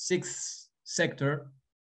the 6th sector,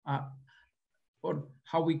 or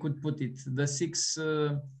how we could put it, the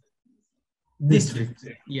 6th district.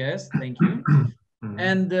 Yes, thank you.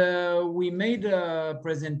 And we made a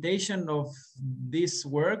presentation of these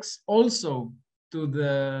works also to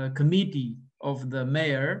the committee of the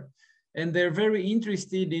mayor, and they're very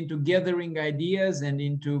interested into gathering ideas and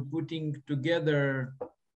into putting together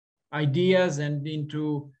ideas and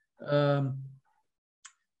into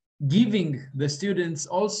giving the students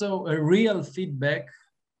also a real feedback,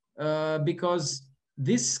 because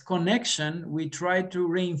this connection, we try to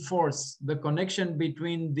reinforce the connection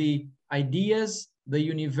between the ideas, the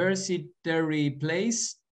universitary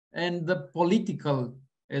place, and the political,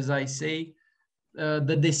 as I say,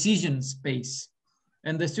 the decision space.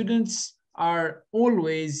 And the students are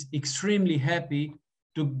always extremely happy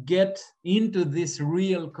to get into this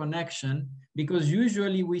real connection, because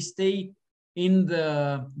usually we stay in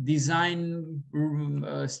the design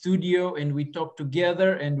studio and we talk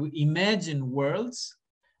together and we imagine worlds,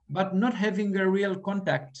 but not having a real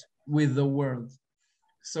contact with the world.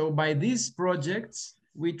 So by these projects,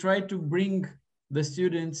 we try to bring the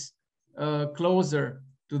students closer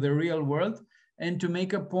to the real world, and to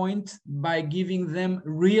make a point by giving them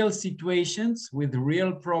real situations with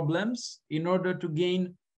real problems in order to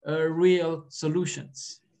gain real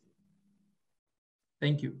solutions.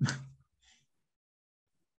 Thank you.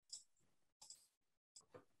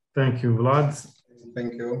 Thank you, Vlad.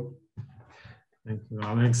 Thank you. Thank you,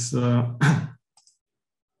 Alex.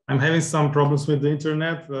 I'm having some problems with the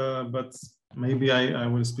internet, but maybe I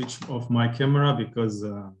will switch off my camera because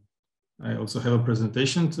I also have a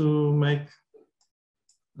presentation to make.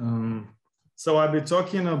 So I'll be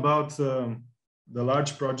talking about the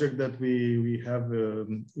large project that we have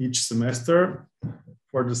each semester.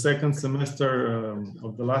 For the second semester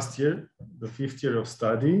of the last year, the 5th year of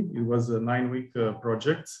study, it was a 9-week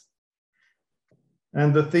project.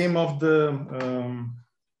 And the theme of the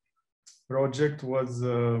project was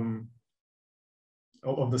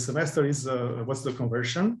of the semester is what's the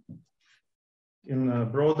conversion in a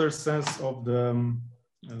broader sense of the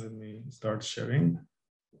let me start sharing.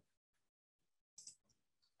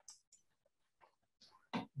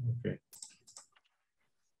 Okay.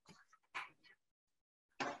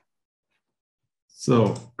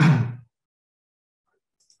 So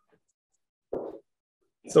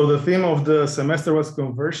the theme of the semester was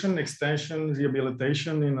conversion, extension,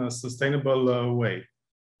 rehabilitation in a sustainable way.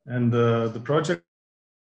 And the project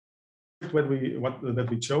that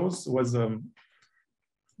we chose was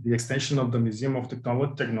the extension of the Museum of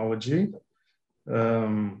Technology.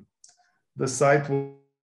 The site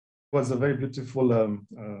was a very beautiful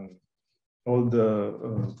old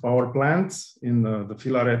power plant in the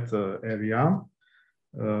Filaret area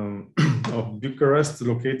of Bucharest,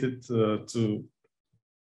 located to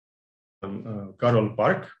Carol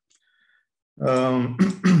Park.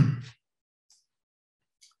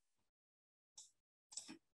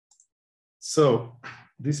 So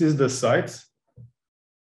this is the site.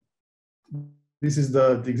 This is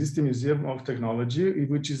the existing Museum of Technology,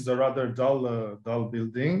 which is a rather dull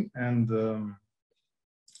building and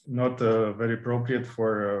not very appropriate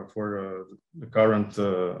for the current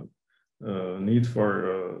need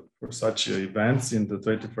for such events in the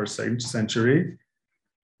 21st century.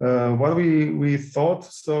 What we thought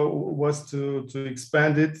was to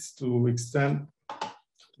expand it, to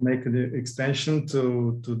make the extension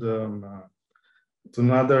to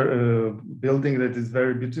another building that is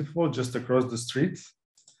very beautiful just across the street,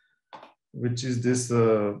 which is this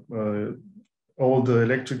old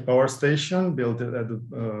electric power station built at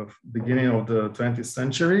the beginning of the 20th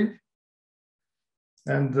century.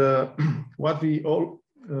 And what we all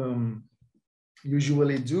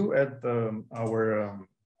usually do at our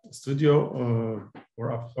studio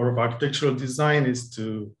or architectural design is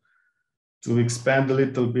to expand a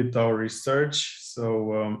little bit our research.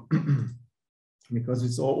 So because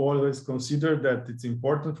it's always considered that it's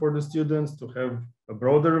important for the students to have a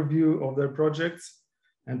broader view of their projects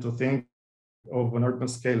and to think of an urban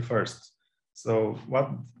scale first. So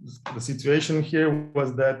what the situation here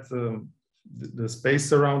was that the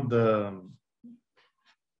space around the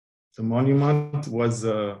monument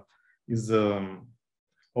is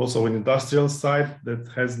also an industrial site that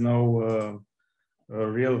has no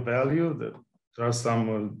real value. There are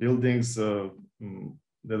some buildings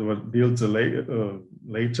that were built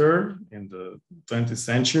later in the 20th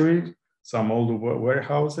century, some old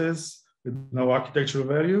warehouses with no architectural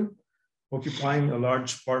value, occupying a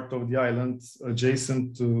large part of the island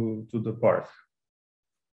adjacent to the park.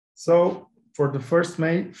 So for the first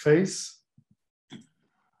phase,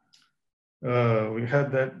 we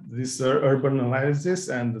had this urban analysis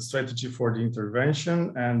and the strategy for the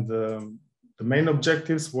intervention, and the main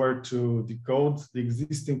objectives were to decode the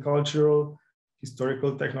existing cultural,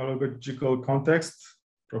 historical, technological context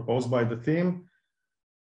proposed by the theme,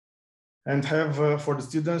 and have for the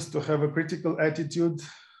students to have a critical attitude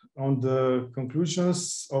on the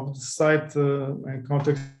conclusions of the site and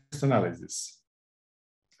context analysis.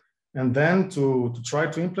 And then to try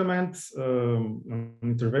to implement an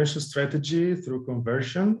intervention strategy through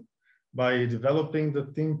conversion by developing the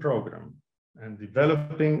theme program and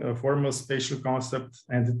developing a formal spatial concept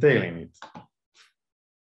and detailing it.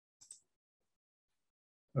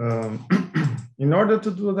 In order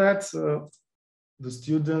to do that, the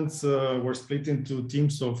students were split into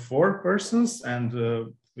teams of 4 persons, and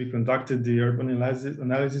we conducted the urban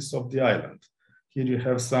analysis of the island. Here you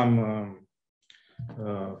have some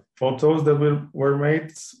photos that were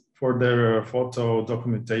made for their photo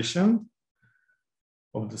documentation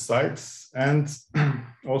of the sites and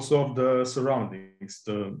also of the surroundings.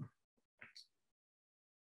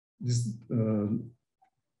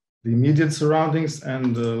 The immediate surroundings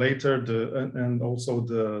and later and also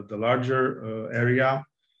the larger area,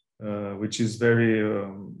 which is very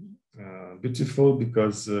beautiful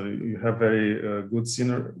because you have very good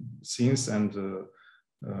scenes and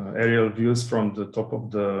aerial views from the top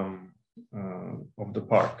of the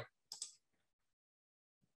park.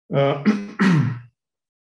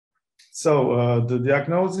 So the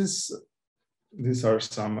diagnosis, these are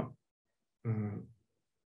some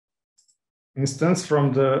instance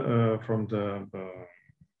from the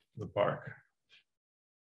park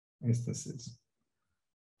instances.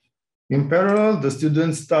 In parallel, the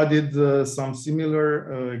students studied some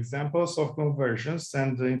similar examples of conversions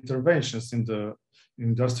and interventions in the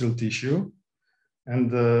industrial tissue,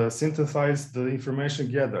 and synthesized the information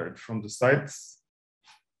gathered from the sites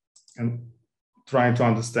and trying to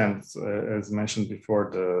understand, as mentioned before,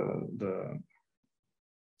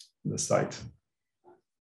 the site.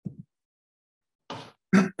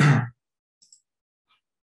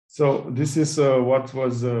 So this is what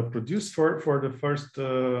was produced for the first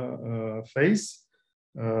phase.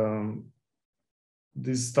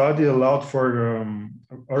 This study allowed for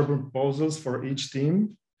urban proposals for each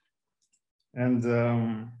team, and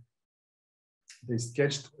they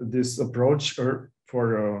sketched this approach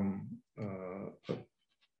for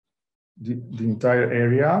the entire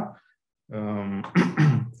area,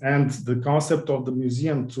 and the concept of the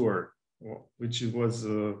museum tour, which was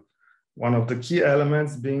one of the key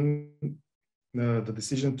elements being the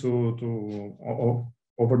decision to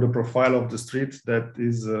over the profile of the street that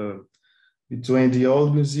is between the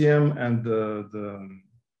old museum and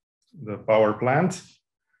the power plant,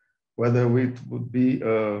 whether it would be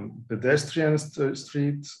a pedestrian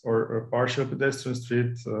street or a partial pedestrian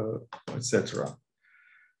street, etc.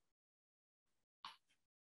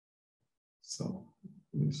 So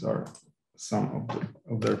these are some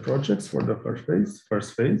of their projects for the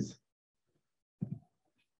first phase.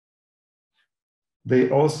 They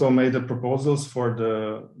also made the proposals for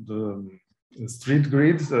the street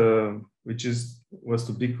grid, which was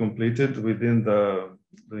to be completed within the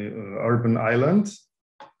urban island,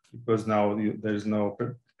 because now there's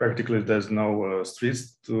practically no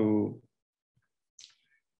streets to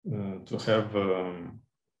have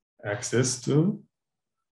access to.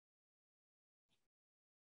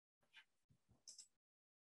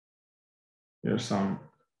 Here's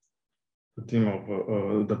the team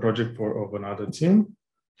of the project of another team.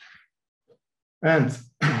 And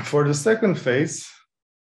for the second phase,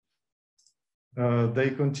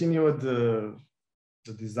 they continued the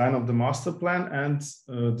design of the master plan and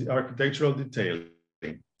the architectural detailing.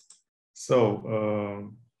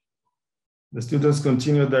 So the students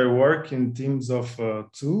continued their work in teams of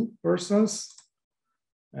 2 persons,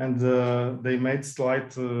 and they made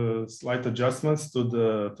slight adjustments to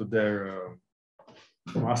their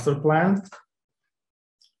master plan.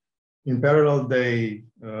 In parallel, they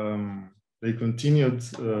continued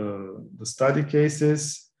the study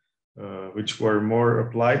cases, which were more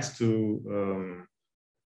applied to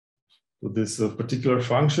this particular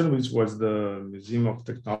function, which was the Museum of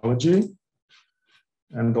Technology.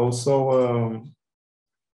 And also,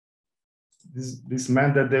 this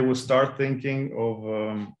meant that they would start thinking of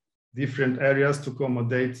different areas to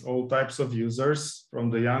accommodate all types of users, from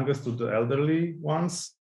the youngest to the elderly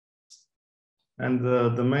ones. And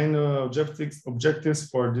the main objectives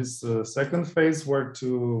for this second phase were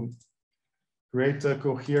to create a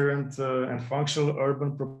coherent and functional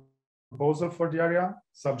urban proposal for the area,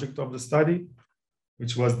 subject of the study,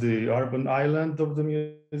 which was the urban island of the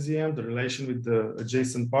museum, the relation with the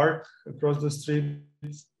adjacent park across the street,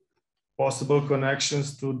 possible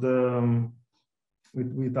connections to the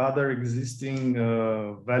with other existing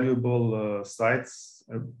valuable sites,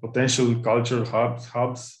 potential cultural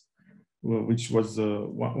hubs, which was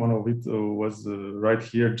one of it was right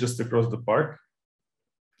here, just across the park.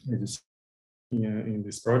 It is in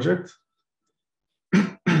this project.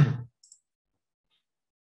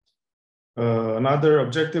 Another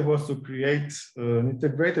objective was to create an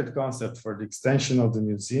integrated concept for the extension of the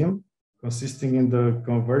museum, consisting in the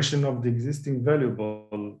conversion of the existing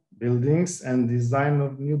valuable buildings and design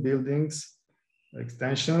of new buildings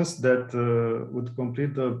extensions that would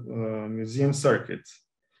complete the museum circuit.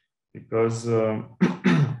 Because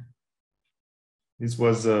this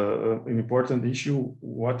was an important issue,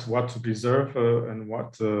 what to preserve and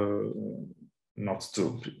what not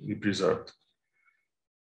to be preserved.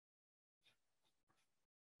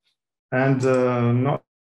 And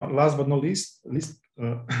last but not least,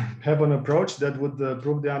 have an approach that would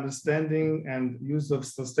prove the understanding and use of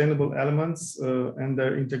sustainable elements and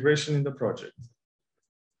their integration in the project.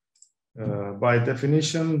 By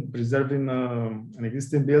definition, preserving an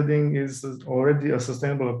existing building is already a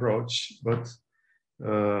sustainable approach, but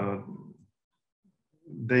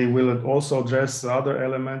they will also address other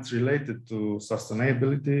elements related to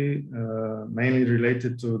sustainability, mainly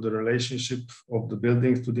related to the relationship of the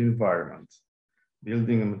buildings to the environment,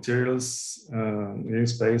 building and materials, green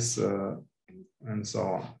space, and so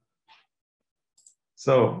on.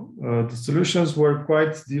 So the solutions were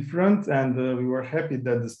quite different, and we were happy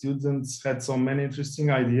that the students had so many interesting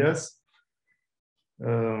ideas.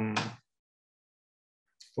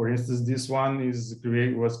 For instance, this one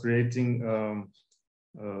was creating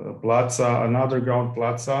a plaza, an underground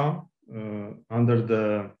plaza under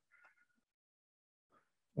the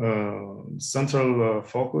central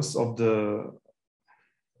focus of the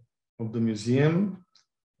museum,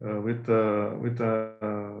 with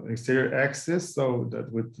exterior access, so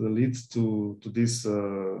that would lead to this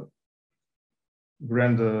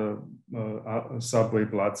grand subway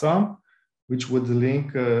plaza, which would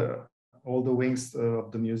link all the wings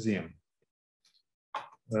of the museum.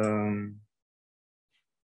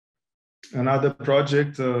 Another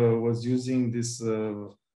project was using this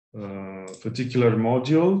particular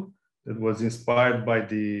module that was inspired by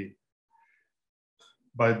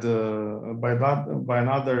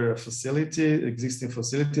another facility, existing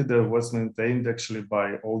facility that was maintained actually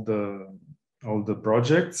by all the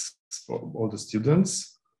projects, all the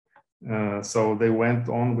students. So they went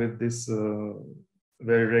on with this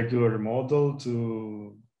very regular model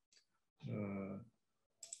to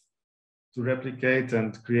replicate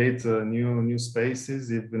and create new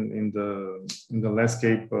spaces, even in the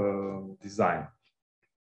landscape design.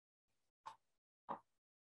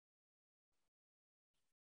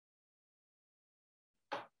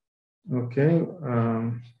 Okay.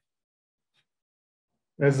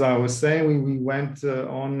 As I was saying, we went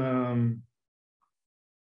on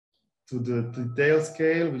to the detail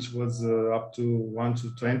scale, which was up to 1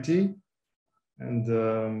 to 20. And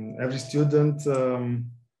every student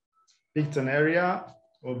picked an area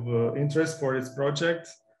of interest for its project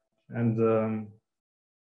and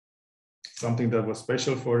something that was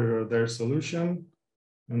special for their solution.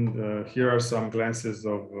 And here are some glances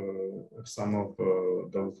of some of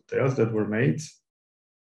those details that were made.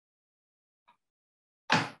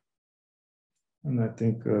 And I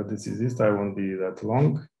think this is it. I won't be that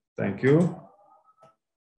long. Thank you.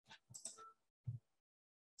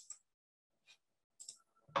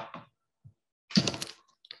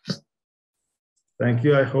 Thank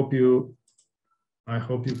you. I hope you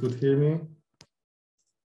could hear me.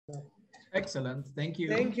 Excellent. Thank you.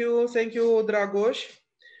 Thank you, Dragoș.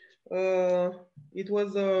 It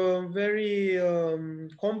was a very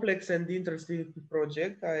complex and interesting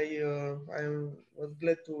project. I was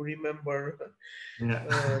glad to remember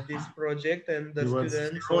this project, and the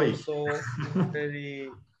students also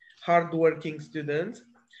very hardworking students.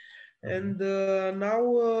 And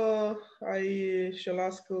now I shall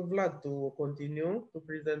ask Vlad to continue to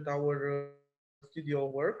present our studio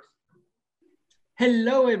works.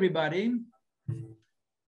 Hello, everybody.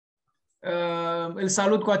 Îl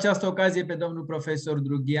salut cu această ocazie pe domnul profesor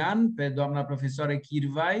Drughian, pe doamna profesoară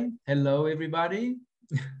Chirvai. Hello, everybody.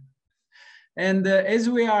 And as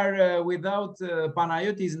we are without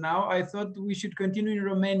Panayotis now, I thought we should continue in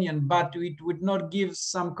Romanian, but it would not give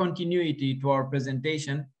some continuity to our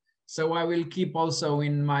presentation. So I will keep also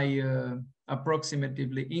in my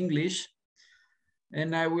approximately English.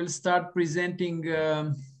 And I will start presenting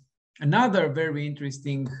another very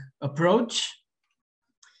interesting approach.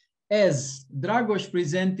 As Dragoș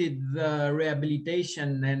presented the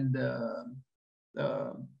rehabilitation and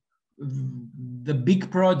the big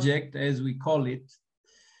project, as we call it,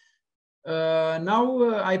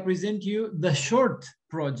 now I present you the short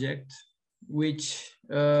project, which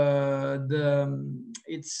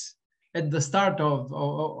it's at the start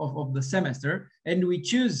of the semester, and we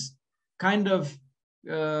choose kind of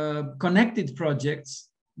connected projects,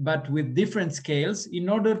 but with different scales, in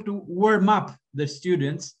order to warm up the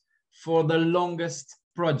students for the longest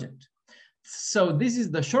project. So this is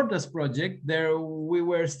the shortest project. There we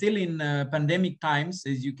were still in pandemic times,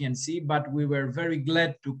 as you can see, but we were very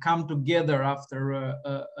glad to come together after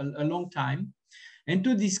a long time and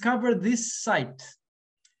to discover this site.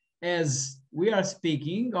 As we are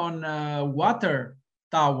speaking on a water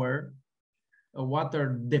tower, a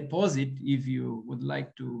water deposit, if you would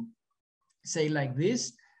like to say like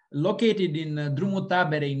this, located in Drumul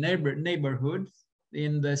Taberei neighborhood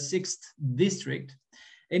in the 6th district.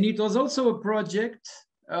 And it was also a project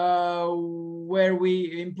where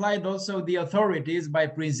we implied also the authorities by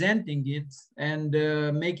presenting it and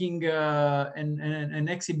making an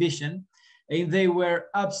exhibition. And they were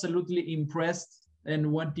absolutely impressed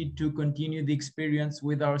and wanted to continue the experience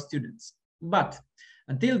with our students. But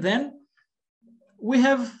until then, we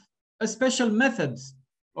have a special method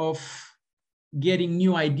of getting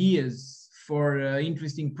new ideas for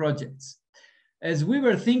interesting projects. As we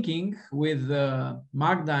were thinking with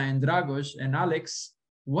Magda and Dragoș and Alex,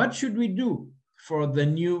 what should we do for the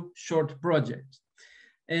new short project?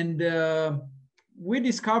 And we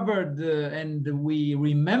discovered and we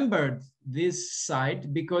remembered this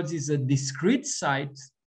site because it's a discrete site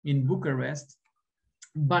in Bucharest,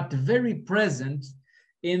 but very present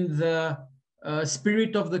in the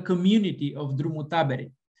spirit of the community of Drumul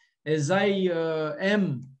Taberei. As I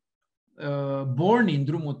am born in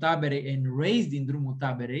Drumul Taberei and raised in Drumul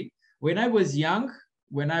Taberei, when I was young,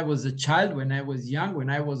 when I was a child, when I was young,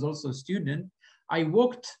 when I was also a student, I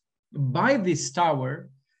walked by this tower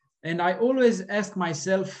and I always asked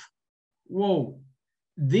myself, whoa,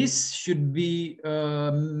 this should be,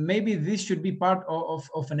 maybe this should be part of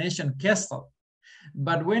an ancient castle.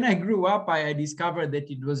 But when I grew up, I discovered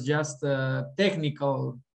that it was just a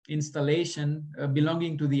technical installation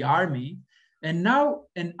belonging to the army. And now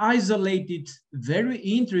an isolated, very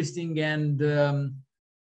interesting and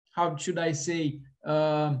how should I say,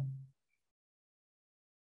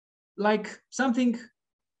 like something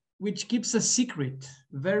which keeps a secret,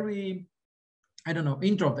 very, I don't know,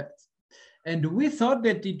 introvert. And we thought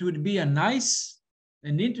that it would be a nice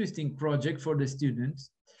and interesting project for the students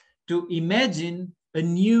to imagine a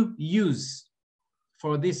new use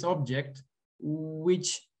for this object,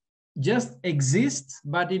 which just exists,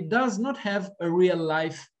 but it does not have a real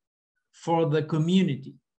life for the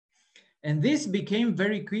community. And this became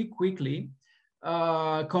very quickly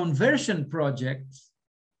a conversion project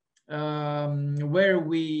where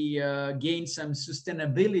we gained some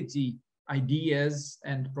sustainability ideas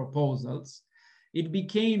and proposals. It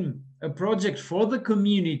became a project for the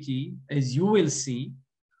community, as you will see,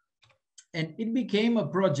 and it became a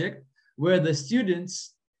project where the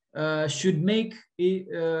students should make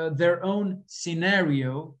their own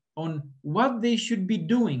scenario on what they should be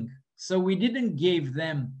doing. So we didn't give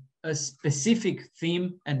them a specific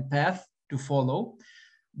theme and path to follow,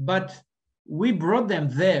 but we brought them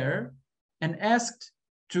there and asked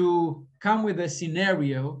to come with a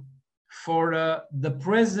scenario for the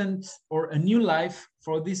present or a new life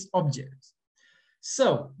for this object.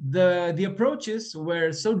 So the approaches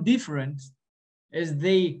were so different, as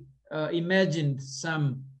they imagined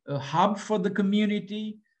some hub for the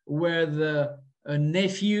community where the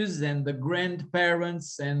nephews and the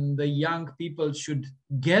grandparents and the young people should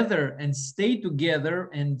gather and stay together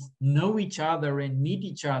and know each other and meet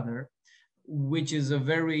each other, which is a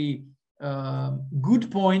very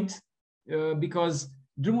good point because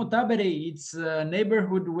Drumul Tabere, it's a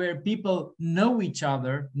neighborhood where people know each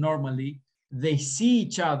other normally. They see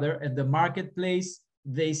each other at the marketplace.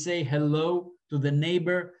 They say hello to the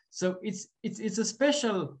neighbor. So it's a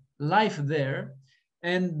special life there.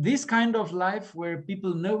 And this kind of life where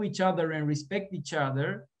people know each other and respect each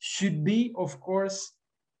other should be, of course,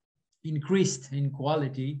 increased in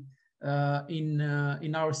quality in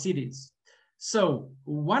our cities. So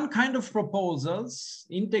one kind of proposals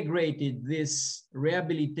integrated this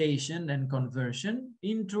rehabilitation and conversion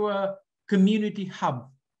into a community hub,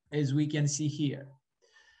 as we can see here.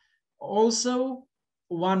 Also,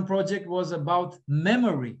 one project was about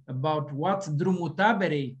memory, about what Drumul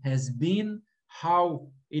Tabere has been, how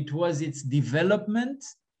it was its development,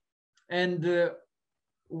 and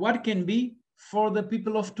what can be for the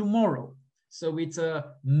people of tomorrow. So it's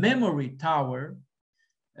a memory tower.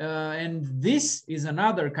 And this is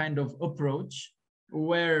another kind of approach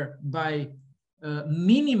where by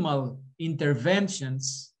minimal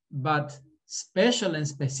interventions, but special and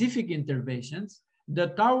specific interventions, the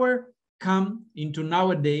tower come into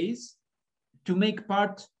nowadays to make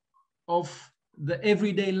part of the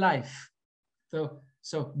everyday life.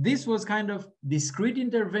 So this was kind of discrete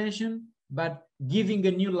intervention, but giving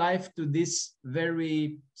a new life to this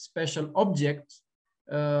very special object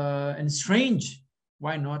and strange,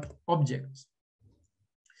 why not, object.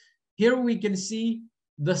 Here we can see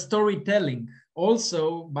the storytelling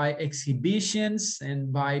also by exhibitions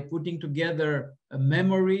and by putting together a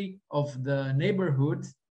memory of the neighborhood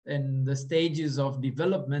and the stages of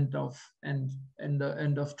development of and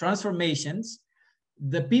of transformations.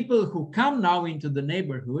 The people who come now into the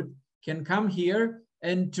neighborhood can come here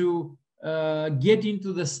and to get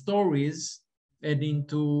into the stories and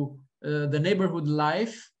into the neighborhood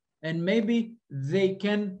life, and maybe they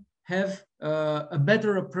can have a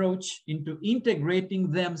better approach into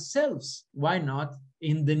integrating themselves, why not,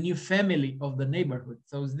 in the new family of the neighborhood.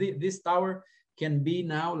 So this tower can be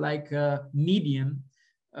now like a medium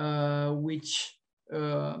which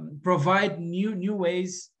provide new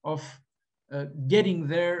ways of getting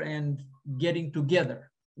there and getting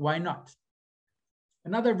together. Why not?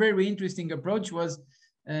 Another very interesting approach was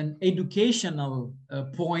an educational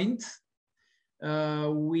point.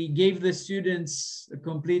 We gave the students a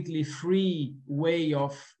completely free way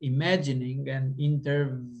of imagining and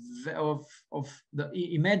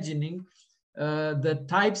imagining the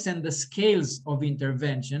types and the scales of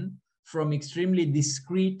intervention, from extremely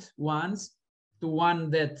discrete ones to one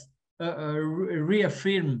that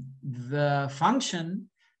reaffirm the function,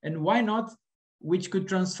 and why not, which could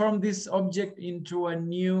transform this object into a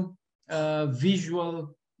new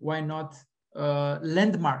visual, why not,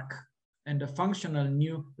 landmark, and a functional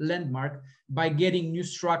new landmark by getting new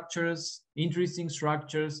structures, interesting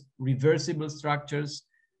structures, reversible structures,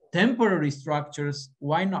 temporary structures,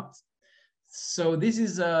 why not? So this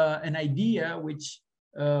is an idea which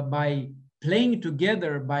by playing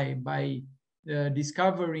together, by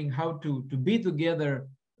discovering how to be together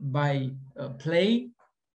by play,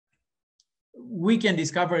 we can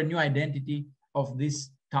discover a new identity of this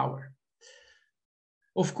tower.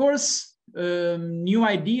 Of course, new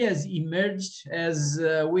ideas emerged as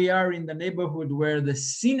we are in the neighborhood where the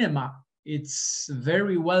cinema, it's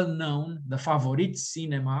very well known, the Favorit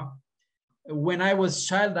cinema. When I was a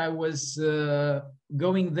child, I was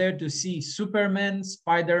going there to see Superman,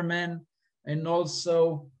 Spider-Man, and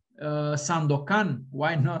also Sandokan.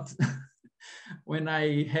 Why not? When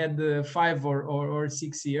I had 5 or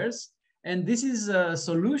 6 years. And this is a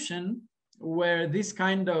solution where this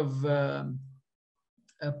kind of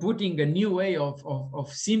putting a new way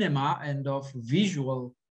of cinema and of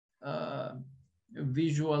visual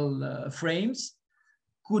frames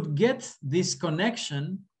could get this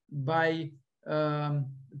connection by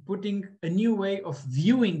putting a new way of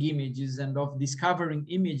viewing images and of discovering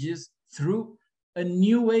images through a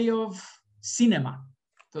new way of cinema.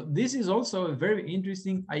 So this is also a very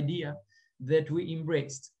interesting idea that we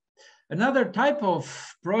embraced. Another type of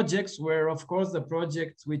projects were, of course, the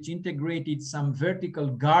projects which integrated some vertical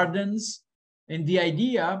gardens. And the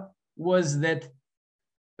idea was that,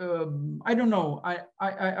 I don't know,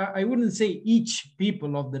 I wouldn't say each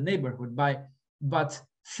people of the neighborhood, but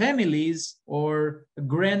families or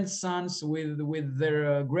grandsons with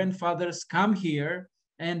their grandfathers come here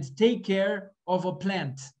and take care of a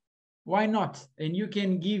plant. Why not? And you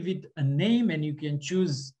can give it a name and you can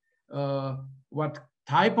choose what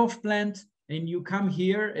type of plant, and you come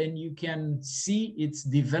here and you can see its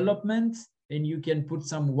development, and you can put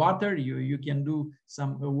some water, you can do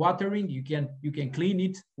some watering, you can clean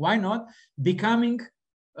it. Why not? Becoming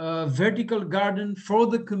a vertical garden for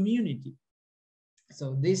the community.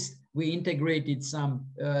 So this, we integrated some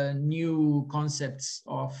new concepts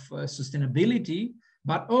of sustainability,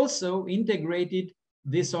 but also integrated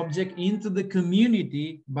this object into the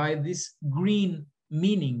community by this green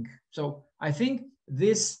meaning. So I think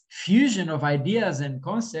this fusion of ideas and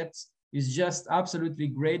concepts is just absolutely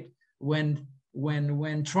great when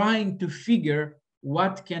trying to figure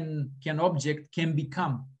what can object can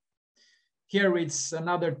become. Here it's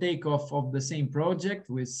another take of the same project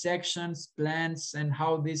with sections, plants, and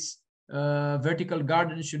how this vertical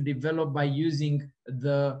garden should develop by using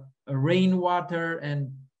the rainwater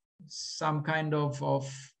and some kind of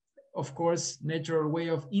course, natural way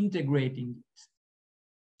of integrating it.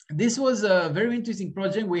 This was a very interesting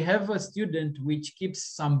project. We have a student which keeps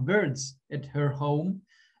some birds at her home.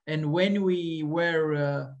 And when we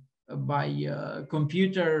were by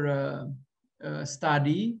computer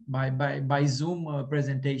study, by Zoom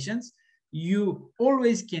presentations, you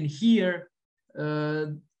always can hear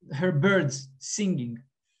her birds singing.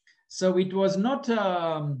 So it was not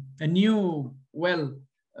a new,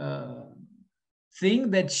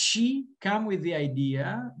 thing that she came with the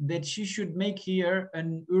idea that she should make here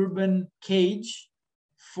an urban cage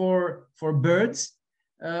for birds,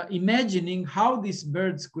 imagining how these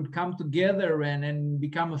birds could come together and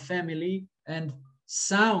become a family, and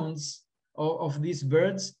sounds of these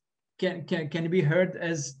birds can be heard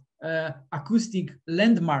as acoustic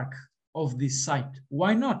landmark of this site.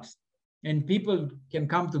 Why not? And people can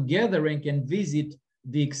come together and can visit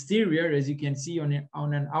the exterior, as you can see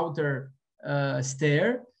on an outer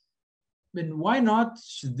stair. Then why not?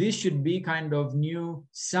 This should be kind of new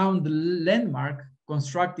sound landmark,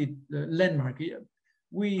 constructed landmark.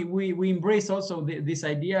 We embrace also this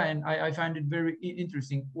idea, and I find it very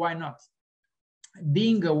interesting. Why not?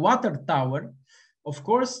 Being a water tower, of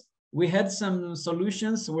course, we had some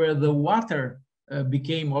solutions where the water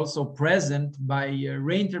became also present by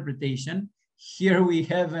reinterpretation. Here we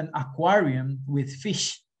have an aquarium with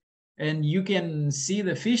fish, and you can see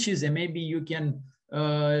the fishes, and maybe you can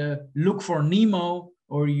look for Nemo,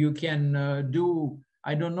 or you can do,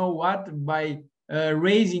 I don't know what, by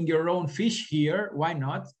raising your own fish here. Why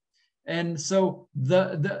not? And so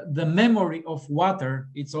the memory of water,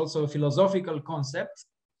 it's also a philosophical concept.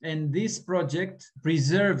 And this project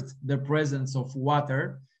preserved the presence of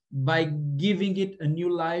water by giving it a new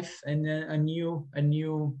life and a new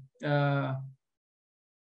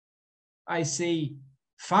I say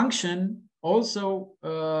function, also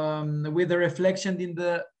with a reflection in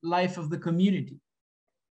the life of the community.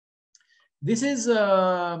 This is,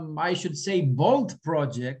 I should say, bold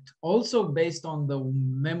project, also based on the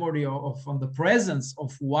memory on the presence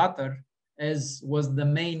of water, as was the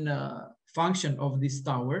main function of this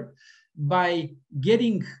tower, by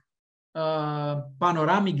getting a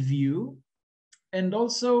panoramic view and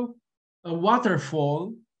also a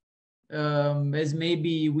waterfall as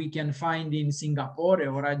maybe we can find in Singapore,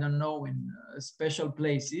 or I don't know, in special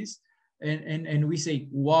places, and we say,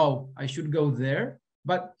 wow, I should go there.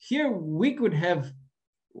 But here we could have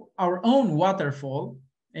our own waterfall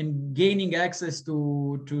and gaining access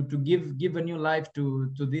to give a new life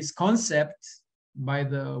to this concept by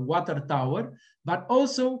the water tower, but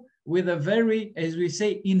also with a very, as we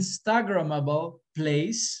say, Instagrammable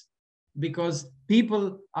place, because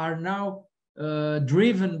people are now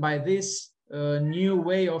driven by this new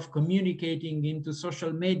way of communicating into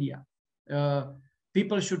social media.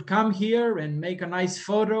 People should come here and make a nice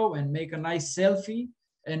photo and make a nice selfie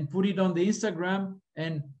and put it on the Instagram,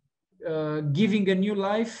 and giving a new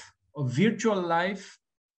life, a virtual life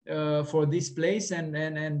for this place.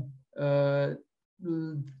 And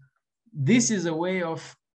this is a way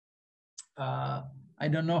of, I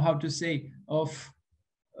don't know how to say, of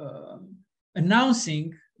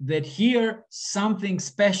announcing that here something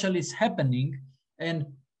special is happening, and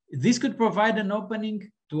this could provide an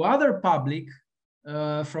opening to other public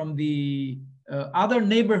from the other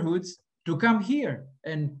neighborhoods to come here.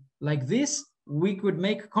 And like this, we could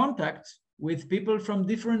make contact with people from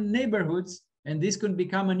different neighborhoods, and this could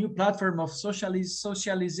become a new platform of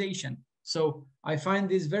socialization. So I find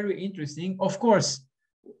this very interesting. Of course,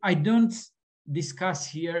 I don't discuss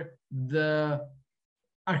here the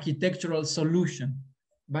architectural solution,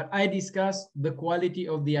 but I discuss the quality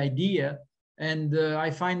of the idea, and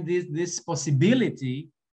I find this possibility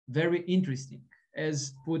very interesting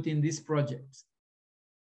as put in this project.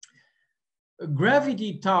 A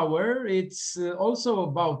gravity tower, it's also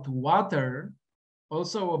about water,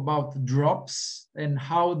 also about drops, and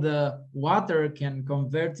how the water can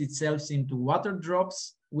convert itself into water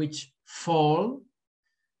drops which fall,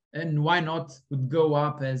 and why not would go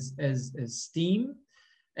up as steam.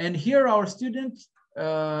 And here our student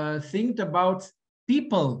think about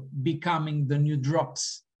people becoming the new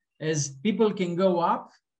drops, as people can go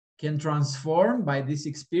up, can transform by this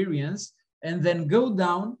experience, and then go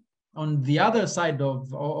down on the other side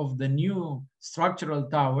of the new structural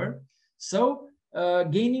tower. So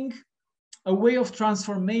gaining a way of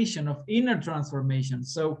transformation, of inner transformation.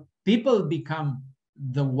 So people become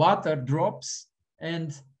the water drops,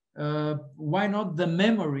 and why not the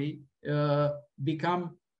memory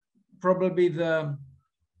become probably the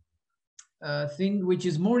thing which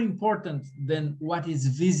is more important than what is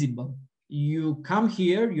visible. You come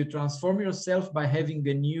here, you transform yourself by having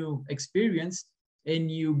a new experience,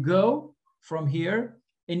 and you go from here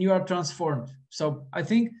and you are transformed. So I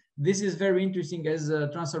think this is very interesting as a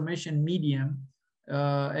transformation medium,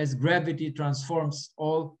 as gravity transforms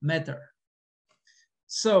all matter.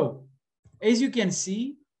 So as you can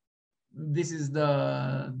see, this is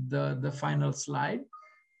the final slide.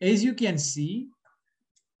 As you can see,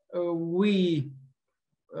 we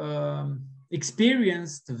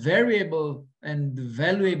experienced variable and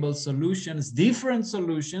valuable solutions,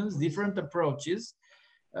 different approaches,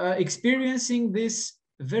 experiencing this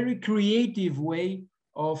very creative way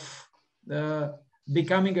of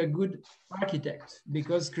becoming a good architect,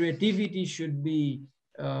 because creativity should be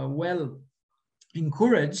well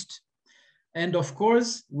encouraged, and of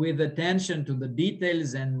course with attention to the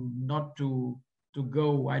details and not to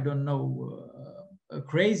go, I don't know,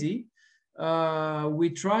 crazy. We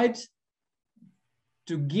tried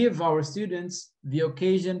to give our students the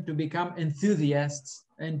occasion to become enthusiasts,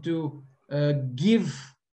 and to give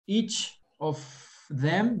each of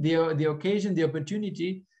them the occasion, the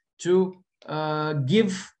opportunity to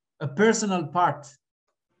give a personal part.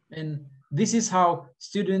 And this is how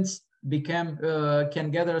students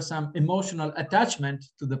can gather some emotional attachment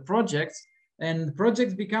to the projects, and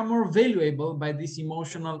projects become more valuable by this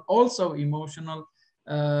emotional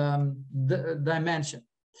dimension.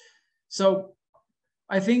 So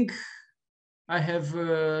I think I have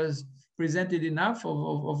presented enough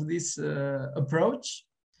of this approach,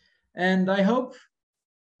 and I hope,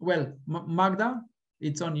 well, Magda,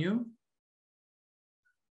 it's on you.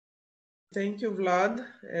 Thank you, Vlad,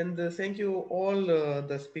 and thank you all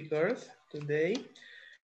the speakers today.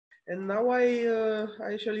 And now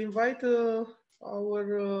I shall invite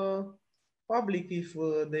our public if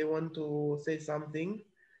they want to say something.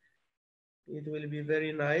 It will be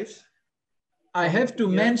very nice. I have to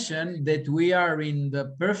mention that we are in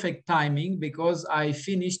the perfect timing, because I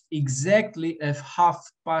finished exactly at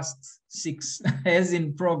 6:30 as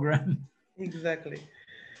in program. Exactly.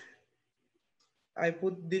 I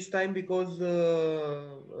put this time because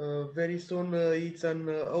very soon it's an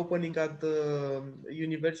opening at the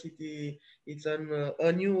university. It's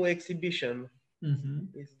a new exhibition. Mm-hmm.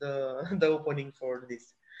 It's the opening for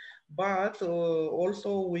this. but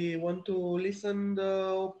also we want to listen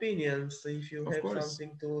the opinions. If you have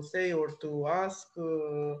something to say or to ask,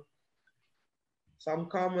 some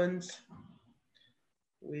comments,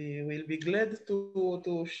 we will be glad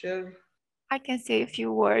to share. I can say a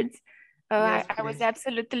few words. Yes, I was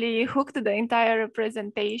absolutely hooked to the entire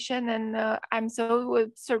presentation, and I'm so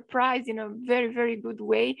surprised in a very, very good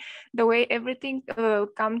way, the way everything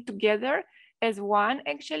come together as one,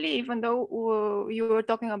 actually, even though you were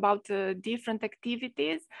talking about different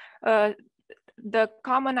activities, the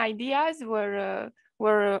common ideas were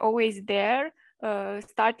always there,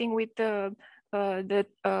 starting with the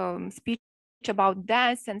speech about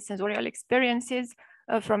dance and sensorial experiences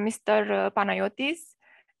from Mr. Panayotis.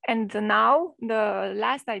 And now the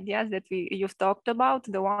last ideas that you've talked about,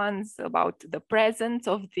 the ones about the presence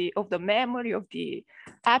of the memory, of the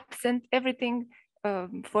absent, everything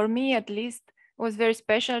for me at least was very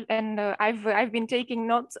special, and I've been taking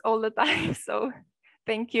notes all the time. So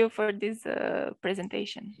thank you for this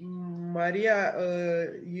presentation. Maria,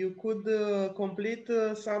 you could complete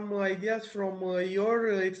some ideas from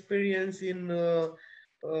your experience in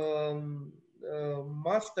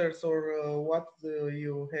masters, or what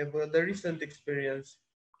you have, the recent experience.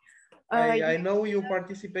 I know you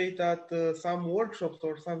participate at some workshops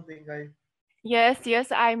or something. Yes,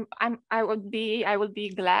 I will be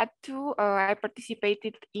glad to. I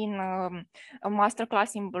participated in a master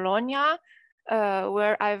class in Bologna,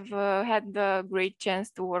 where I've had the great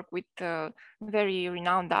chance to work with very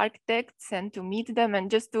renowned architects and to meet them,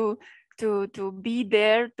 and just to be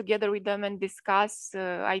there together with them and discuss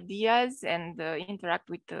ideas and interact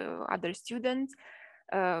with other students.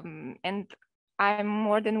 And I'm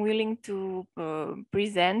more than willing to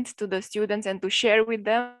present to the students and to share with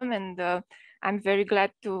them. And I'm very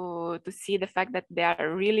glad to see the fact that they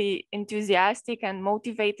are really enthusiastic and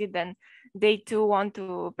motivated, and they too want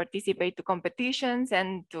to participate to competitions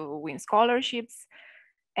and to win scholarships.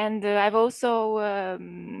 And I've also,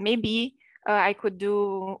 maybe I could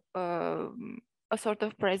do a sort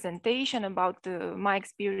of presentation about my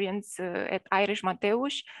experience at Irish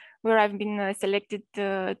Mateusz, where I've been selected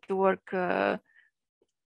to work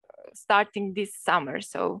starting this summer.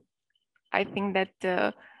 So I think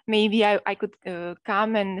that maybe I could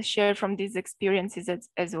come and share from these experiences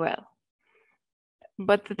as well.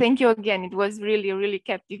 But thank you again. It was really, really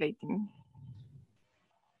captivating.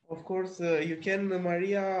 Of course, you can,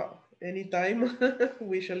 Maria, anytime.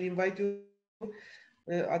 We shall invite you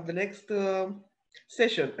at the next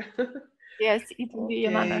session. Yes, it will be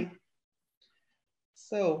an honor.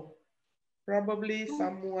 So, probably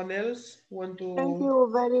someone else want to... Thank you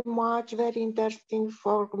very much. Very interesting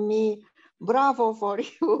for me. Bravo for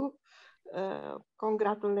you.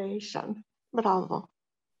 Congratulations. Bravo.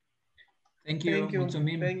 Thank you. Thank you.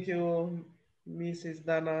 Thank you, Mrs.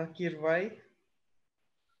 Dana Kirvai.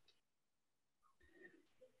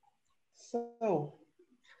 So,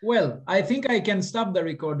 well, I think I can stop the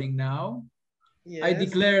recording now. Yes. I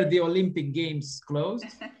declare the Olympic Games closed.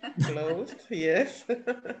 Closed, yes.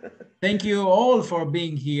 Thank you all for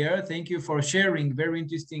being here. Thank you for sharing very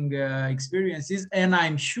interesting experiences. And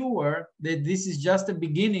I'm sure that this is just the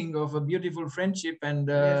beginning of a beautiful friendship and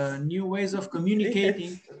new ways of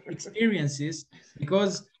communicating experiences,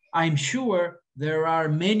 because I'm sure there are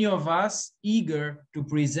many of us eager to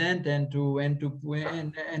present and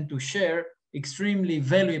to share extremely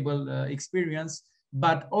valuable experience,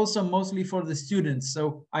 but also mostly for the students.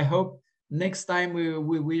 So I hope next time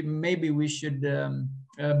we should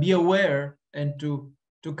be aware and to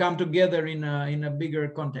come together in a bigger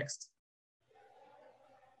context.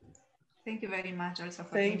 Thank you very much also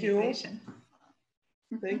for the invitation.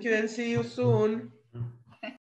 Thank you, and see you soon.